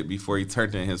recorded before he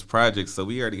turned in his project. So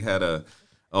we already had a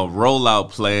rollout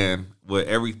plan with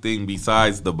everything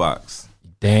besides The Box.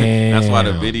 Damn. That's why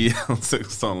the video took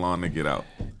so long to get out.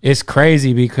 It's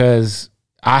crazy because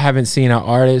I haven't seen an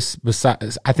artist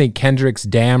besides, I think Kendrick's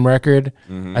Damn record,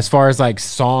 as far as like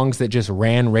songs that just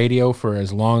ran radio for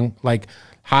as long, like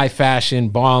High Fashion,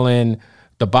 Ballin',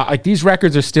 like these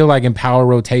records are still like in power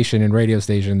rotation in radio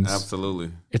stations.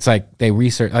 Absolutely. It's like they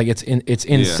research, like it's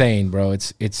insane, bro.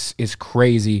 It's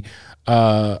crazy.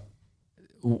 I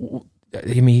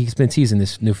mean, he's been teasing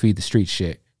this new Feed the Street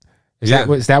shit. Is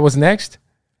that what's next?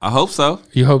 I hope so.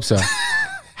 You hope so.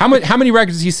 How many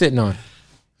records is he sitting on?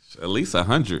 At least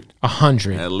 100.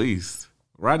 100. At least.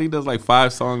 Roddy does like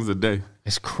 5 songs a day.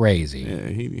 It's crazy. Yeah,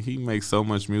 he makes so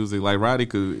much music. Like Roddy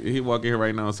he walk in here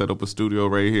right now and set up a studio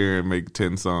right here and make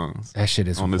 10 songs. That shit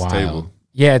is on wild. This table.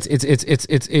 Yeah,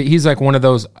 it's he's like one of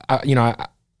those. You know,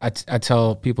 I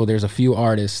tell people there's a few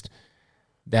artists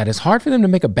that it's hard for them to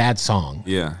make a bad song.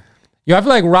 Yeah. You know, I feel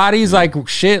like Roddy's like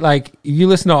shit. Like you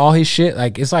listen to all his shit,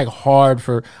 like it's like hard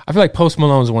for. I feel like Post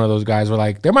Malone's one of those guys where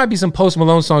like there might be some Post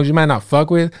Malone songs you might not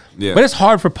fuck with, but it's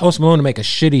hard for Post Malone to make a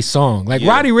shitty song. Like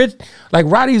Roddy Ricch, like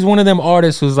Roddy's one of them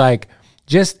artists who's like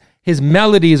just his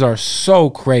melodies are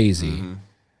so crazy,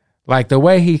 like the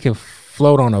way he can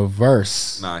float on a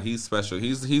verse. Nah, he's special.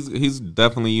 He's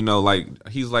definitely, you know, like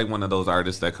he's like one of those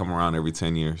artists that come around every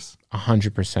 10 years.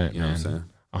 100%. You know what I'm saying?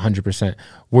 100%.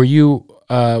 Were you,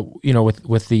 you know,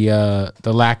 with the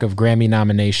lack of Grammy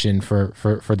nomination for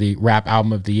the rap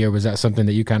album of the year, was that something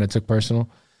that you kind of took personal?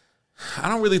 I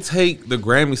don't really take the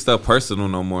Grammy stuff personal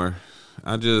no more.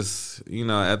 I just,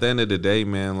 at the end of the day,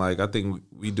 man, like, I think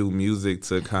we do music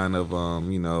to kind of,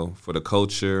 for the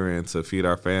culture and to feed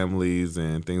our families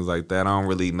and things like that. I don't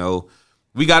really know.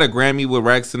 We got a Grammy with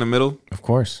Racks in the Middle. Of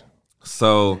course.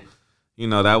 So,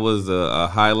 that was a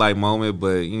highlight moment.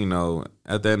 But,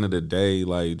 at the end of the day,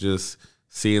 like, just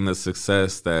seeing the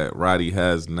success that Roddy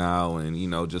has now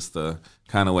and, just the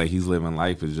kind of way he's living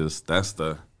life is just, that's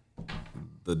the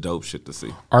dope shit to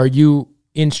see. Are you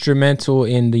instrumental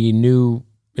in the new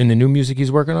music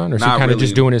he's working on, or is he kind of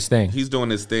just doing his thing? He's doing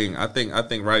his thing. I think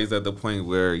Roddy's at the point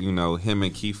where him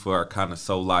and Kiefer are kind of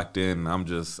so locked in. I'm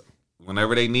just,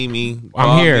 whenever they need me,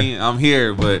 I'm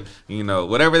here. But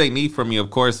whatever they need from me,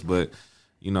 of course. But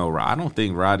I don't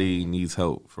think Roddy needs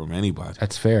help from anybody.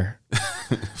 That's fair.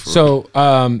 So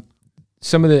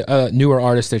some of the newer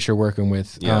artists that you're working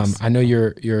with, yes. I know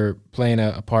you're playing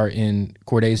a part in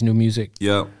Corday's new music.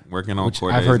 Yep, working on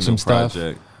Corday's I've heard new some project.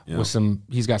 stuff Yep. with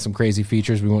he's got some crazy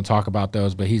features. We won't talk about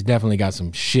those, but he's definitely got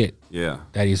some shit. Yeah,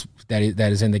 that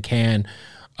is in the can.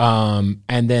 And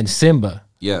then Simba.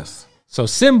 Yes. So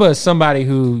Simba is somebody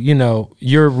who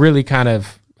you're really kind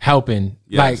of helping.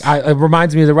 Yes. Like it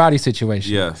reminds me of the Roddy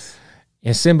situation. Yes.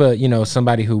 And Simba,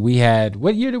 somebody who we had.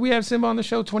 What year did we have Simba on the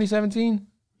show? 2017.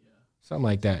 Something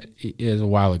like that. It is a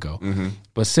while ago. Mm-hmm.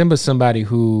 But Simba's somebody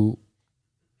who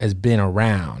has been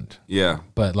around. Yeah.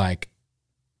 But like,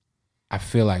 I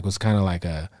feel like was kind of like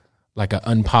an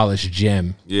unpolished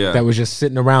gem. Yeah. That was just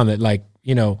sitting around that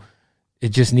it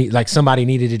just somebody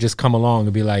needed to just come along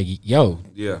and be like, yo,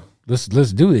 yeah, let's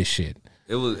do this shit.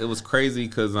 It was crazy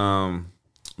because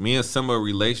me and Simba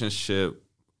relationship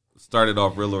started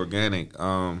off real organic.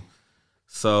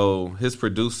 So his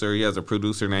producer, he has a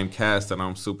producer named Cass that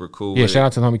I'm super cool with. Yeah, shout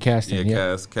out to the homie Cass.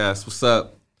 Yeah, Cass, what's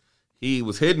up? He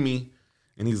was hitting me,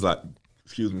 and he's like,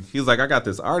 excuse me. He's like, I got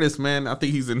this artist, man. I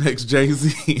think he's the next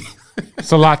Jay-Z.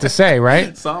 It's a lot to say,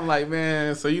 right? So I'm like,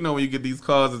 man, so when you get these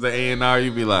calls as an A&R,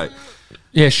 you be like,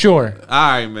 yeah, sure.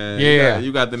 all right, man. Yeah.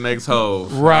 You got the next hoe.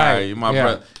 Right. All right,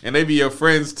 brother. And they be your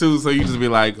friends, too, so you just be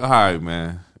like, all right,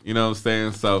 man. You know what I'm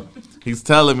saying? So he's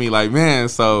telling me, like, man,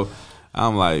 so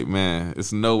I'm like, man,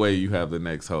 it's no way you have the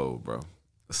next hoe, bro.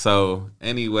 So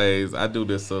anyways, I do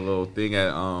this little thing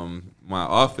at my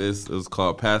office. It was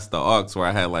called Pass the Aux, where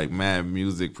I had, like, mad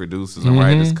music producers and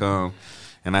writers come.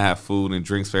 And I have food and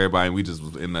drinks for everybody, and we just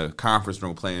was in the conference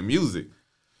room playing music.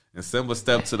 And Simba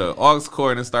stepped to the aux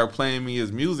cord and started playing me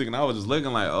his music, and I was just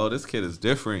looking like, oh, this kid is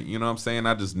different. You know what I'm saying?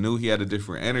 I just knew he had a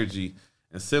different energy.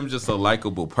 And Sim's just a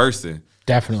likable person.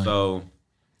 Definitely. So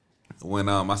when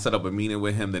I set up a meeting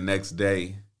with him the next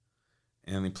day,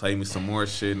 and he played me some more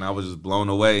shit, and I was just blown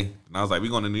away. And I was like, we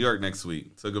going to New York next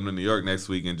week. Took him to New York next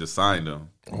week and just signed him.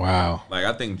 Wow. Like,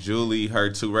 I think Julie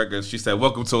heard 2 records. She said,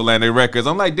 welcome to Atlantic Records.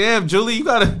 I'm like, damn, Julie,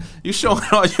 you showing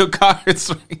all your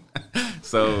cards right now.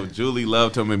 So Julie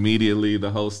loved him immediately. The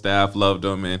whole staff loved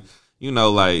him. And,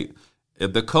 like,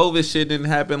 if the COVID shit didn't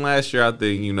happen last year, I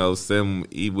think, Sim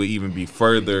would even be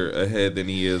further ahead than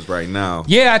he is right now.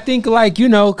 Yeah, I think,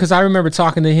 because I remember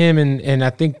talking to him, and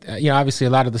I think, obviously a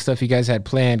lot of the stuff you guys had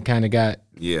planned kind of got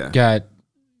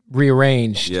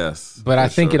rearranged. Yes. But I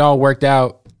think sure. it all worked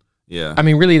out. Yeah. I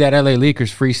mean, really, that LA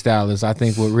Leakers freestyle is, I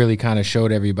think, what really kind of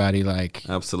showed everybody, like,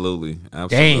 Absolutely.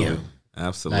 Damn.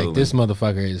 Absolutely. Like, this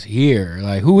motherfucker is here.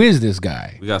 Like, who is this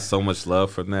guy? We got so much love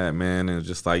from that, man. And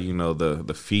just like,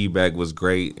 the feedback was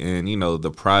great. And,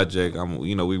 the project,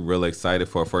 we really excited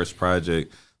for our first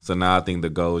project. So now I think the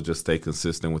goal is just stay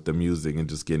consistent with the music and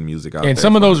just getting music out there. And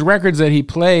some of those records that he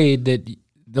played,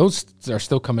 those are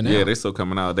still coming out. Yeah, they're still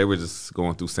coming out. They were just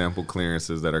going through sample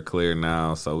clearances that are clear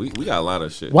now. So we got a lot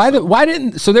of shit. Why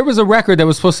didn't there was a record that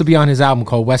was supposed to be on his album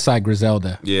called Westside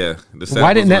Griselda. Yeah.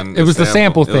 Why didn't that? It was the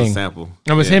sample thing. It was sample.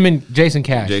 It was him and Jason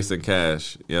Cash. Jason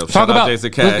Cash. Yeah. Talk about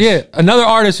Jason Cash. Yeah, another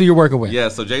artist who you're working with. Yeah,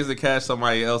 so Jason Cash,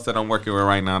 somebody else that I'm working with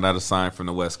right now that is signed from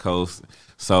the West Coast.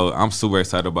 So I'm super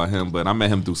excited about him. But I met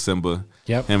him through Simba.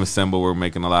 Yep. Him and Simba were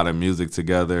making a lot of music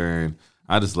together, and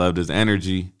I just loved his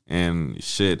energy and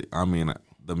shit. I mean,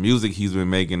 the music he's been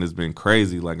making has been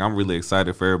crazy. Like, I'm really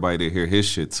excited for everybody to hear his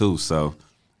shit too. So,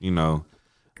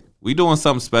 we doing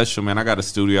something special, man. I got a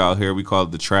studio out here. We call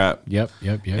it The Trap. Yep.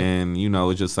 And,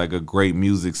 it's just like a great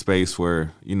music space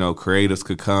where, creatives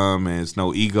could come and it's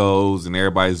no egos and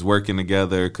everybody's working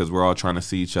together because we're all trying to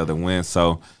see each other win.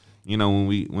 So,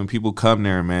 when people come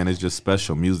there, man, it's just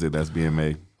special music that's being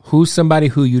made. Who's somebody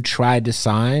who you tried to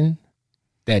sign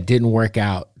that didn't work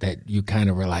out, that you kind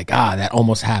of were like, that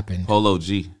almost happened? Polo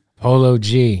G.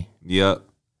 Yep.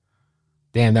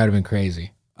 Damn, that would have been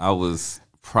crazy. It was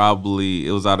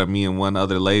out of me and one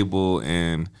other label,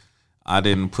 and I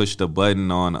didn't push the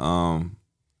button on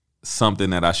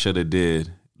something that I should have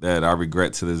did. that I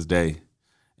regret to this day.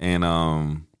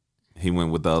 And he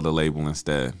went with the other label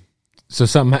instead. So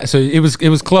it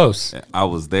was close. I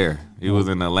was there. He was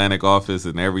in the Atlantic office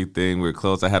and everything. We were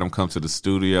close. I had him come to the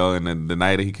studio, and then the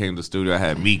night that he came to the studio, I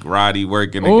had Meek, Roddy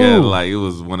working together. Like, it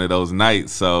was one of those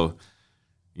nights. So,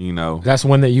 you know, that's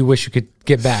one that you wish you could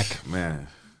get back. Man,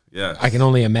 yeah, I can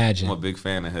only imagine. I'm a big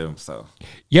fan of him. So,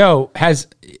 yo, has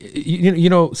you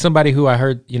know somebody who I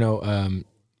heard, you know,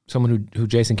 someone who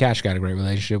Jason Cash got a great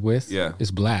relationship with? Yeah,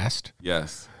 is Blast.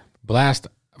 Yes, Blast,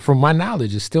 from my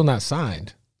knowledge, is still not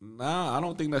signed. Nah, I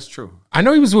don't think that's true. I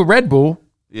know he was with Red Bull.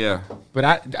 Yeah,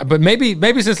 but maybe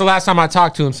since the last time I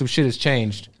talked to him, some shit has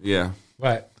changed. Yeah,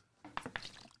 but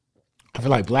I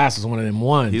feel like Blast is one of them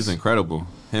ones. He's incredible.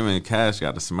 Him and Cash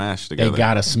got to smash together. They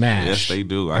got to smash. Yes, they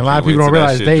do. A lot of people don't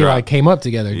realize they like came up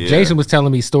together. Yeah. Jason was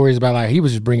telling me stories about like he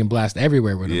was just bringing Blast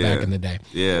everywhere with him back in the day.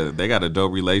 Yeah, they got a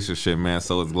dope relationship, man.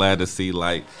 So it's glad to see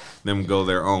like them go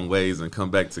their own ways and come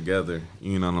back together.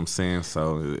 You know what I'm saying?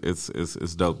 So it's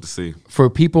dope to see. For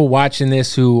people watching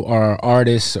this who are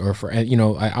artists, or for, you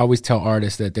know, I always tell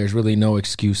artists that there's really no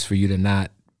excuse for you to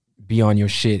not be on your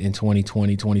shit in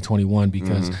 2020, 2021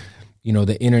 because you know,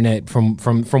 the internet from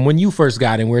when you first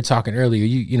got in, we were talking earlier,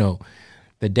 you know,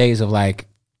 the days of like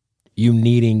you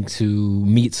needing to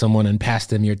meet someone and pass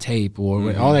them your tape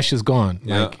or all that shit's gone.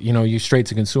 Yeah. Like, you know, you're straight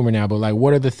to consumer now, but like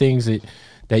what are the things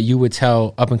that you would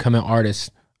tell up and coming artists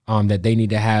that they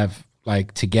need to have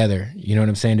like together, you know what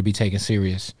I'm saying, to be taken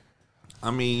serious?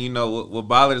 I mean, you know, what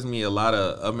bothers me, a lot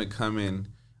of up and coming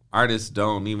artists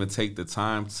don't even take the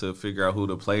time to figure out who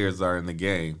the players are in the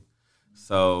game.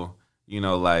 So, you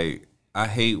know, like, I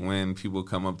hate when people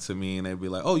come up to me and they be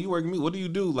like, "Oh, you work with me? What do you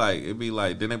do?" Like, it'd be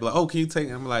like, then they be like, "Oh, can you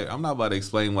take?" I'm like, I'm not about to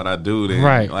explain what I do. Then,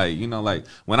 right? Like, you know, like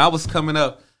when I was coming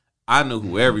up, I knew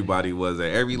who everybody was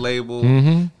at every label.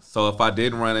 So if I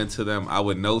did run into them, I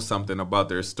would know something about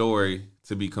their story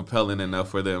to be compelling enough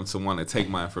for them to want to take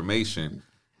my information.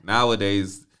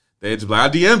 Nowadays, they just be like,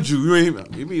 "I DM'd you."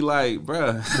 You be like,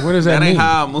 "Bruh, what does that mean?" Ain't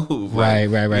how I move. Right. You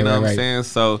know what I'm saying?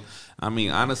 So. I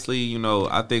mean, honestly, you know,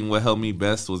 I think what helped me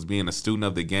best was being a student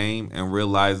of the game and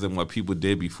realizing what people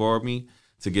did before me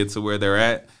to get to where they're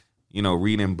at. You know,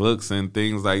 reading books and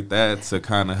things like that to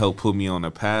kind of help put me on a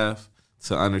path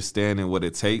to understanding what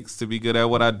it takes to be good at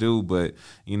what I do. But,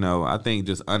 you know, I think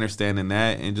just understanding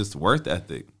that and just work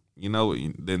ethic. You know,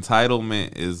 the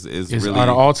entitlement is really at an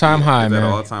all-time high, man. At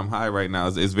an all-time high right now.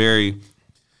 It's very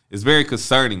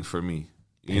concerning for me.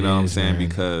 You know what I'm saying? Man.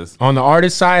 Because on the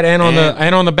artist side and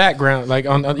on the background, like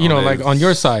on you know, like on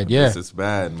your side, yeah, it's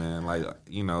bad, man. Like,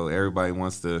 you know, everybody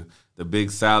wants the big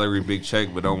salary, big check,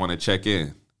 but don't want to check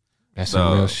in. That's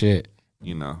some real shit.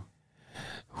 You know,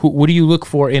 what do you look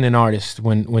for in an artist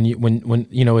when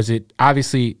you know? Is it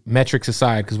obviously metrics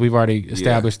aside, because we've already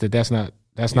established that that's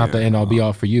not the end all be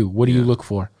all for you. What do you look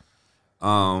for?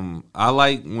 I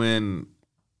like when.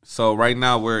 So right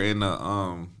now we're in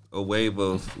a wave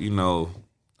of, you know,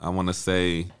 I want to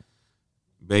say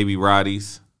Baby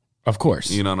Roddy's. Of course.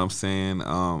 You know what I'm saying?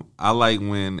 I like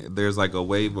when there's like a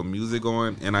wave of music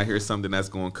going and I hear something that's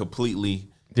going completely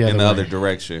in the other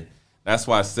direction. That's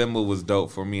why Simba was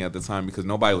dope for me at the time, because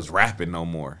nobody was rapping no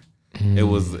more. It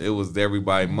was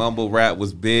everybody. Mumble rap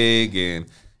was big, and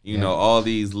you know, all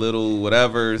these little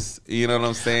whatevers, you know what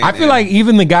I'm saying? I feel like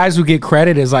even the guys who get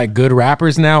credit as like good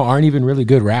rappers now aren't even really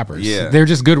good rappers. Yeah. They're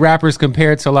just good rappers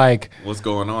compared to like what's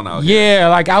going on out here. Yeah,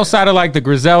 like outside of like the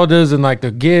Griseldas and like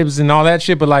the Gibbs and all that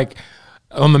shit, but like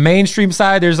on the mainstream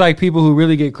side, there's like people who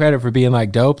really get credit for being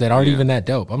like dope that aren't even that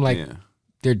dope. I'm like,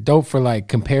 they're dope for like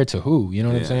compared to who? You know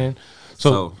what I'm saying?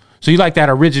 So you like that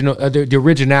original, the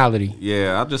originality?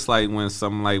 Yeah, I just like when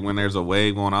there's a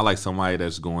wave going. I like somebody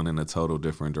that's going in a total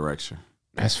different direction.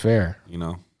 That's fair. You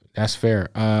know, that's fair.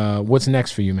 What's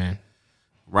next for you, man?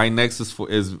 Right next is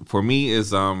for me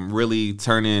really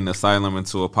turning Asylum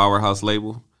into a powerhouse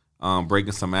label.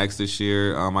 Breaking some acts this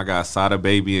year. I got Sada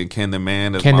Baby and Ken the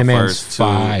Man as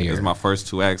my first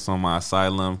two acts on my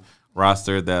Asylum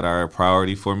roster that are a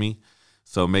priority for me.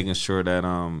 So making sure that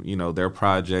you know, their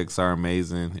projects are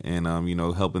amazing and you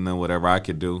know, helping them whatever I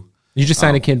could do. You just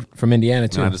signed a kid from Indiana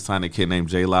too. I just signed a kid named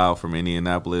J Lau from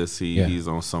Indianapolis. He's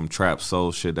on some trap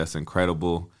soul shit that's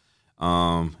incredible.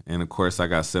 And of course I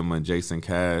got Simba and Jason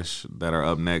Cash that are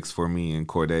up next for me, and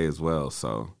Corday as well.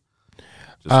 So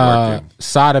just working.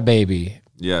 Sada Baby.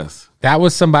 Yes. That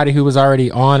was somebody who was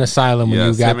already on Asylum when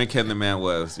you got. Him and Ken the Man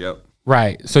was. Yep.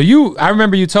 Right. So I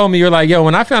remember you told me, you're like, yo,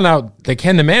 when I found out that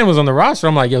Ken the Man was on the roster,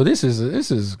 I'm like, yo, this is a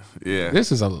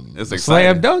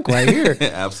slam dunk right here.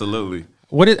 Absolutely.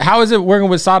 How is it working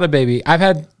with Sada Baby? I've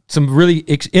had some really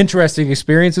interesting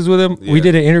experiences with him. Yeah. We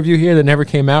did an interview here that never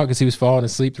came out because he was falling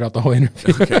asleep throughout the whole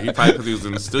interview. Okay, he probably because he was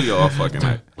in the studio all fucking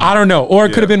night. I don't know, or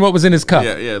it could have been what was in his cup.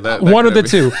 Yeah, that one of the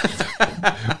could two.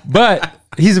 But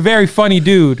he's a very funny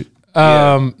dude.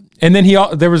 And then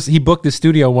he booked the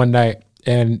studio one night,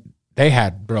 and they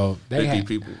had 50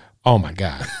 people. Oh my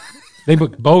god, they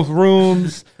booked both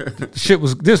rooms. Shit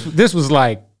was this was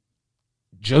like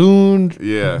June.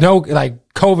 Yeah. No,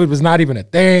 like COVID was not even a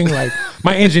thing. Like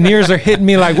my engineers are hitting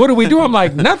me like, what do we do? I'm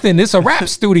like, nothing. It's a rap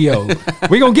studio.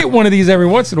 We're gonna get one of these every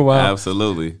once in a while.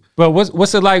 Absolutely. But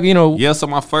what's it like, Yeah, so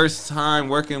my first time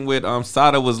working with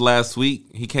Sada was last week.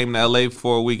 He came to LA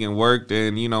for a week and worked,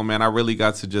 and man, I really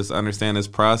got to just understand his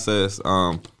process.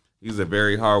 He's a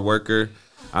very hard worker.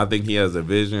 I think he has a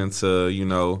vision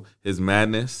to, his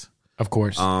madness. Of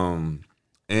course.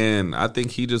 And I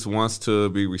think he just wants to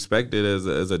be respected as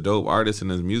a dope artist in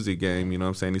his music game. You know what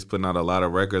I'm saying? He's putting out a lot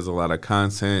of records, a lot of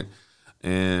content.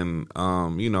 And,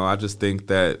 I just think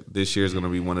that this year is going to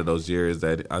be one of those years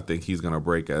that I think he's going to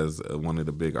break as one of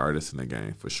the big artists in the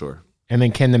game, for sure. And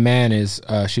then Ken the Man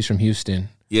she's from Houston.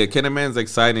 Yeah, Ken the Man's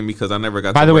exciting because I never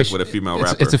got By to the way, work with a female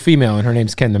rapper. It's a female, and her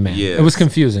name's Ken the Man. Yeah, it was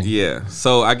confusing. Yeah,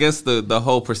 so I guess the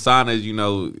whole persona,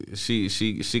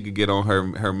 she could get on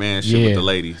her man shit with the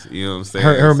ladies. You know what I'm saying?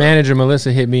 Her manager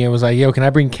Melissa hit me and was like, "Yo, can I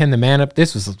bring Ken the Man up?"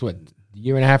 This was a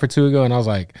year and a half or two ago, and I was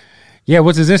like, "Yeah,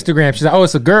 what's his Instagram?" She's like, "Oh,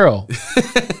 it's a girl."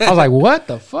 I was like, "What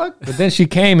the fuck?" But then she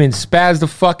came and spazzed the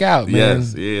fuck out, man.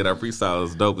 Yes, yeah, that freestyle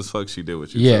is dope as fuck. She did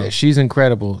with you. Yeah, so. she's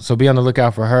incredible. So be on the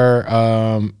lookout for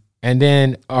her. And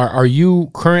then are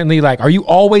you currently are you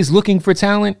always looking for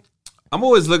talent? I'm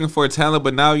always looking for talent,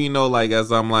 but now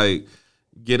as I'm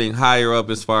getting higher up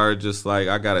as far as just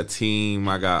I got a team,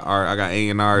 I got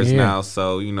A&Rs now,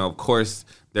 so of course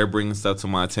they're bringing stuff to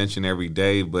my attention every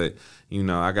day, but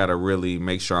I got to really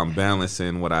make sure I'm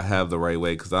balancing what I have the right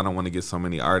way, because I don't want to get so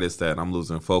many artists that I'm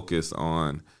losing focus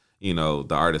on the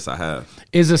artists I have.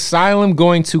 Is Asylum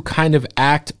going to kind of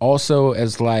act also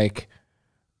as like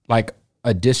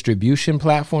a distribution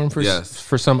platform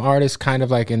for some artists, kind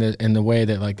of in the way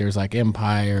that there's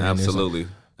Empire? Absolutely.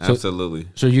 Absolutely.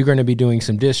 So you're going to be doing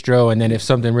some distro, and then if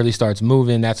something really starts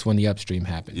moving, that's when the upstream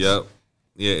happens. Yep.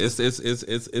 Yeah,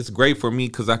 it's great for me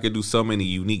because I could do so many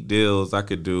unique deals. I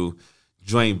could do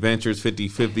joint ventures,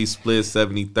 50-50 splits,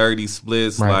 70-30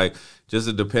 splits. Right. Just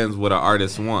it depends what an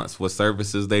artist wants, what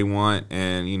services they want,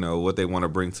 and what they want to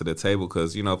bring to the table.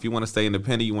 Because if you want to stay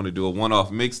independent, you want to do a one-off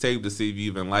mixtape to see if you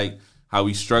even like how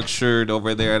we structured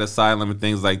over there at Asylum and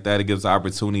things like that. It gives the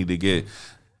opportunity to get,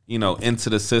 into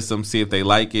the system, see if they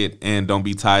like it, and don't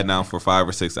be tied down for 5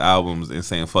 or 6 albums and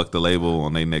saying fuck the label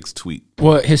on their next tweet.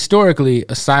 Well, historically,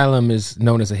 Asylum is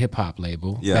known as a hip hop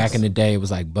label. Yes. Back in the day, it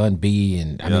was like Bun B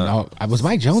and was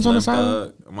Mike Jones on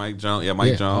Asylum? Mike Jones,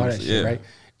 Mike Jones, all that shit,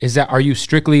 right? Are you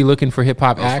strictly looking for hip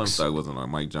hop acts? Slim Thug wasn't on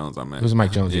Mike Jones. I meant it was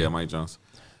Mike Jones. Yeah, Mike Jones.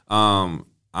 I'm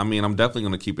definitely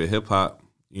gonna keep it hip hop.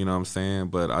 You know what I'm saying?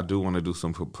 But I do want to do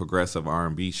some progressive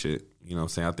R&B shit. You know what I'm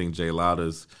saying? I think J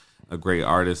Louda's a great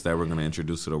artist that we're going to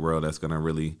introduce to the world that's going to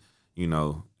really,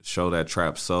 show that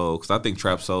trap soul. Because I think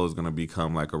trap soul is going to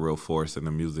become a real force in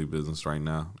the music business right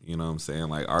now. You know what I'm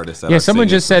saying? Artists that someone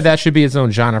just said that should be its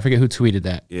own genre. I forget who tweeted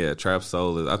that. Yeah, trap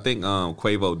soul is. I think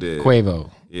Quavo did.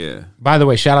 Quavo. Yeah. By the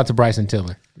way, shout out to Bryson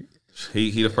Tiller.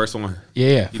 He the first one.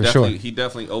 Yeah, for sure. He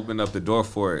definitely opened up the door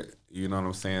for it. You know what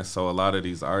I'm saying? So a lot of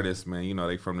these artists, man,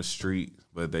 they from the street,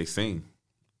 but they sing.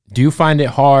 Do you find it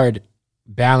hard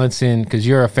balancing, because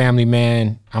you're a family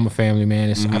man, I'm a family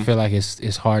man. I feel like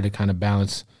it's hard to kind of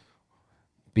balance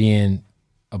being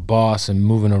a boss and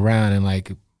moving around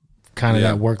and kind of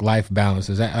that work-life balance.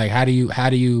 Is that how do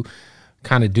you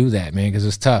kind of do that, man? Because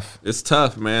it's tough. It's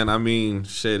tough, man. I mean,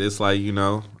 shit, it's I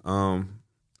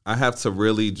have to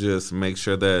really just make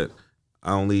sure that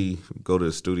I only go to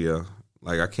the studio.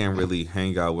 I can't really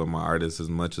hang out with my artists as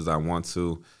much as I want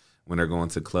to when they're going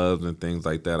to clubs and things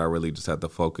like that. I really just have to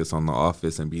focus on the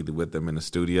office and be with them in the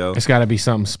studio. It's got to be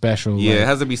something special. Yeah, it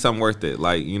has to be something worth it.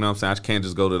 You know what I'm saying? I can't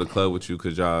just go to the club with you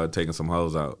because y'all taking some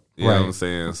hoes out. You know what I'm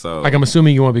saying? So, I'm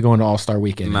assuming you won't be going to All-Star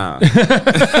Weekend. Nah.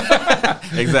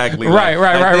 Exactly. Right.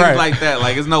 Things like that.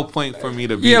 There's no point for me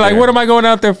to be there. What am I going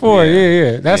out there for?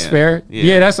 Yeah. That's fair.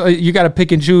 Yeah, that's you got to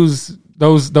pick and choose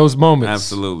those moments.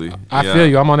 Absolutely. I feel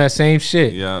you. I'm on that same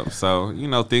shit. Yeah. So,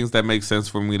 things that make sense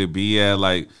for me to be at,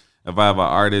 if I have an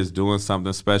artist doing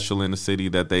something special in the city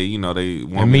that they, they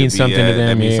want me to be at,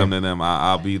 that means something to them,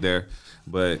 I'll be there.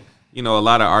 But, a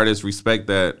lot of artists respect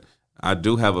that I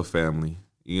do have a family.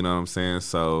 You know what I'm saying?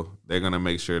 So they're going to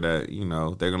make sure that,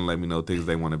 they're going to let me know things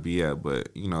they want to be at. But,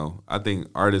 I think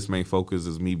artists' main focus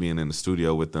is me being in the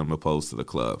studio with them opposed to the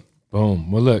club.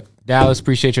 Boom. Well, look, Dallas,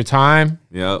 appreciate your time.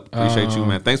 Yep. Appreciate you,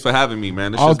 man. Thanks for having me,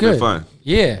 man. This All shit's good. been fun.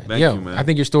 Yeah. Thank you, man. I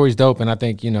think your story's dope, and I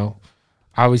think,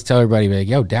 I always tell everybody, like,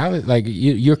 yo, Dallas, like,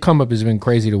 your come up has been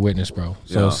crazy to witness, bro.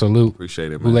 So salute.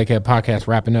 Appreciate it, man. Bootleg Head Podcast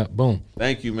wrapping up. Boom.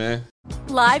 Thank you, man.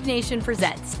 Live Nation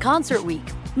presents Concert Week.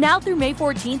 Now through May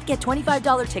 14th, get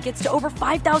 $25 tickets to over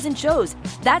 5,000 shows.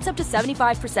 That's up to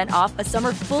 75% off a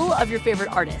summer full of your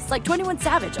favorite artists like 21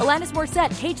 Savage, Alanis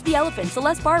Morissette, Cage the Elephant,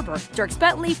 Celeste Barber, Dierks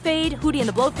Bentley, Fade, Hootie and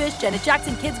the Blowfish, Janet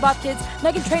Jackson, Kids Bop Kids,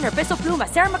 Meghan Trainor, Peso Pluma,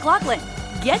 Sarah McLachlan.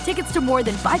 Get tickets to more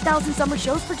than 5,000 summer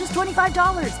shows for just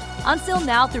 $25. Until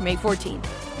now through May 14th.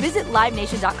 Visit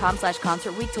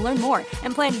LiveNation.com/Concert Week to learn more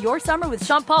and plan your summer with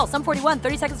Sean Paul, Sum 41,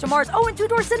 30 Seconds to Mars, and Two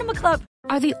Door Cinema Club.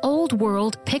 Are the old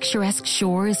world picturesque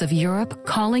shores of Europe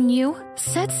calling you?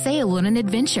 Set sail on an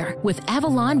adventure with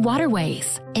Avalon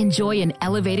Waterways. Enjoy an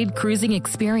elevated cruising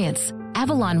experience.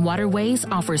 Avalon Waterways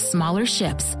offers smaller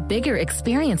ships, bigger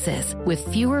experiences, with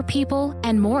fewer people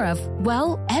and more of,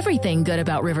 well, everything good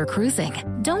about river cruising.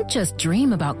 Don't just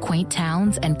dream about quaint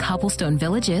towns and cobblestone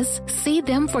villages. See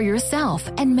them for yourself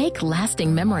and make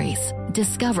lasting memories.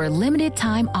 Discover limited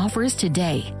time offers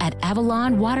today at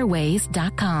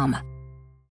AvalonWaterways.com.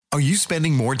 Are you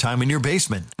spending more time in your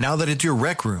basement now that it's your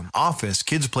rec room, office,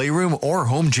 kids' playroom, or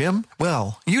home gym?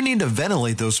 Well, you need to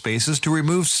ventilate those spaces to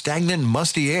remove stagnant,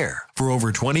 musty air. For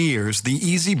over 20 years, the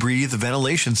Easy Breathe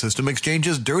ventilation system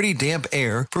exchanges dirty, damp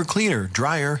air for cleaner,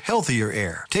 drier, healthier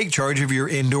air. Take charge of your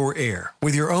indoor air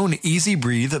with your own Easy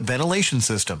Breathe ventilation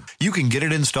system. You can get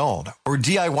it installed, or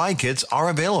DIY kits are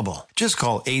available. Just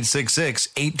call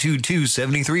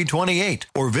 866-822-7328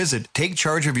 or visit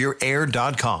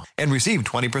takechargeofyourair.com and receive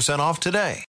 20% off today.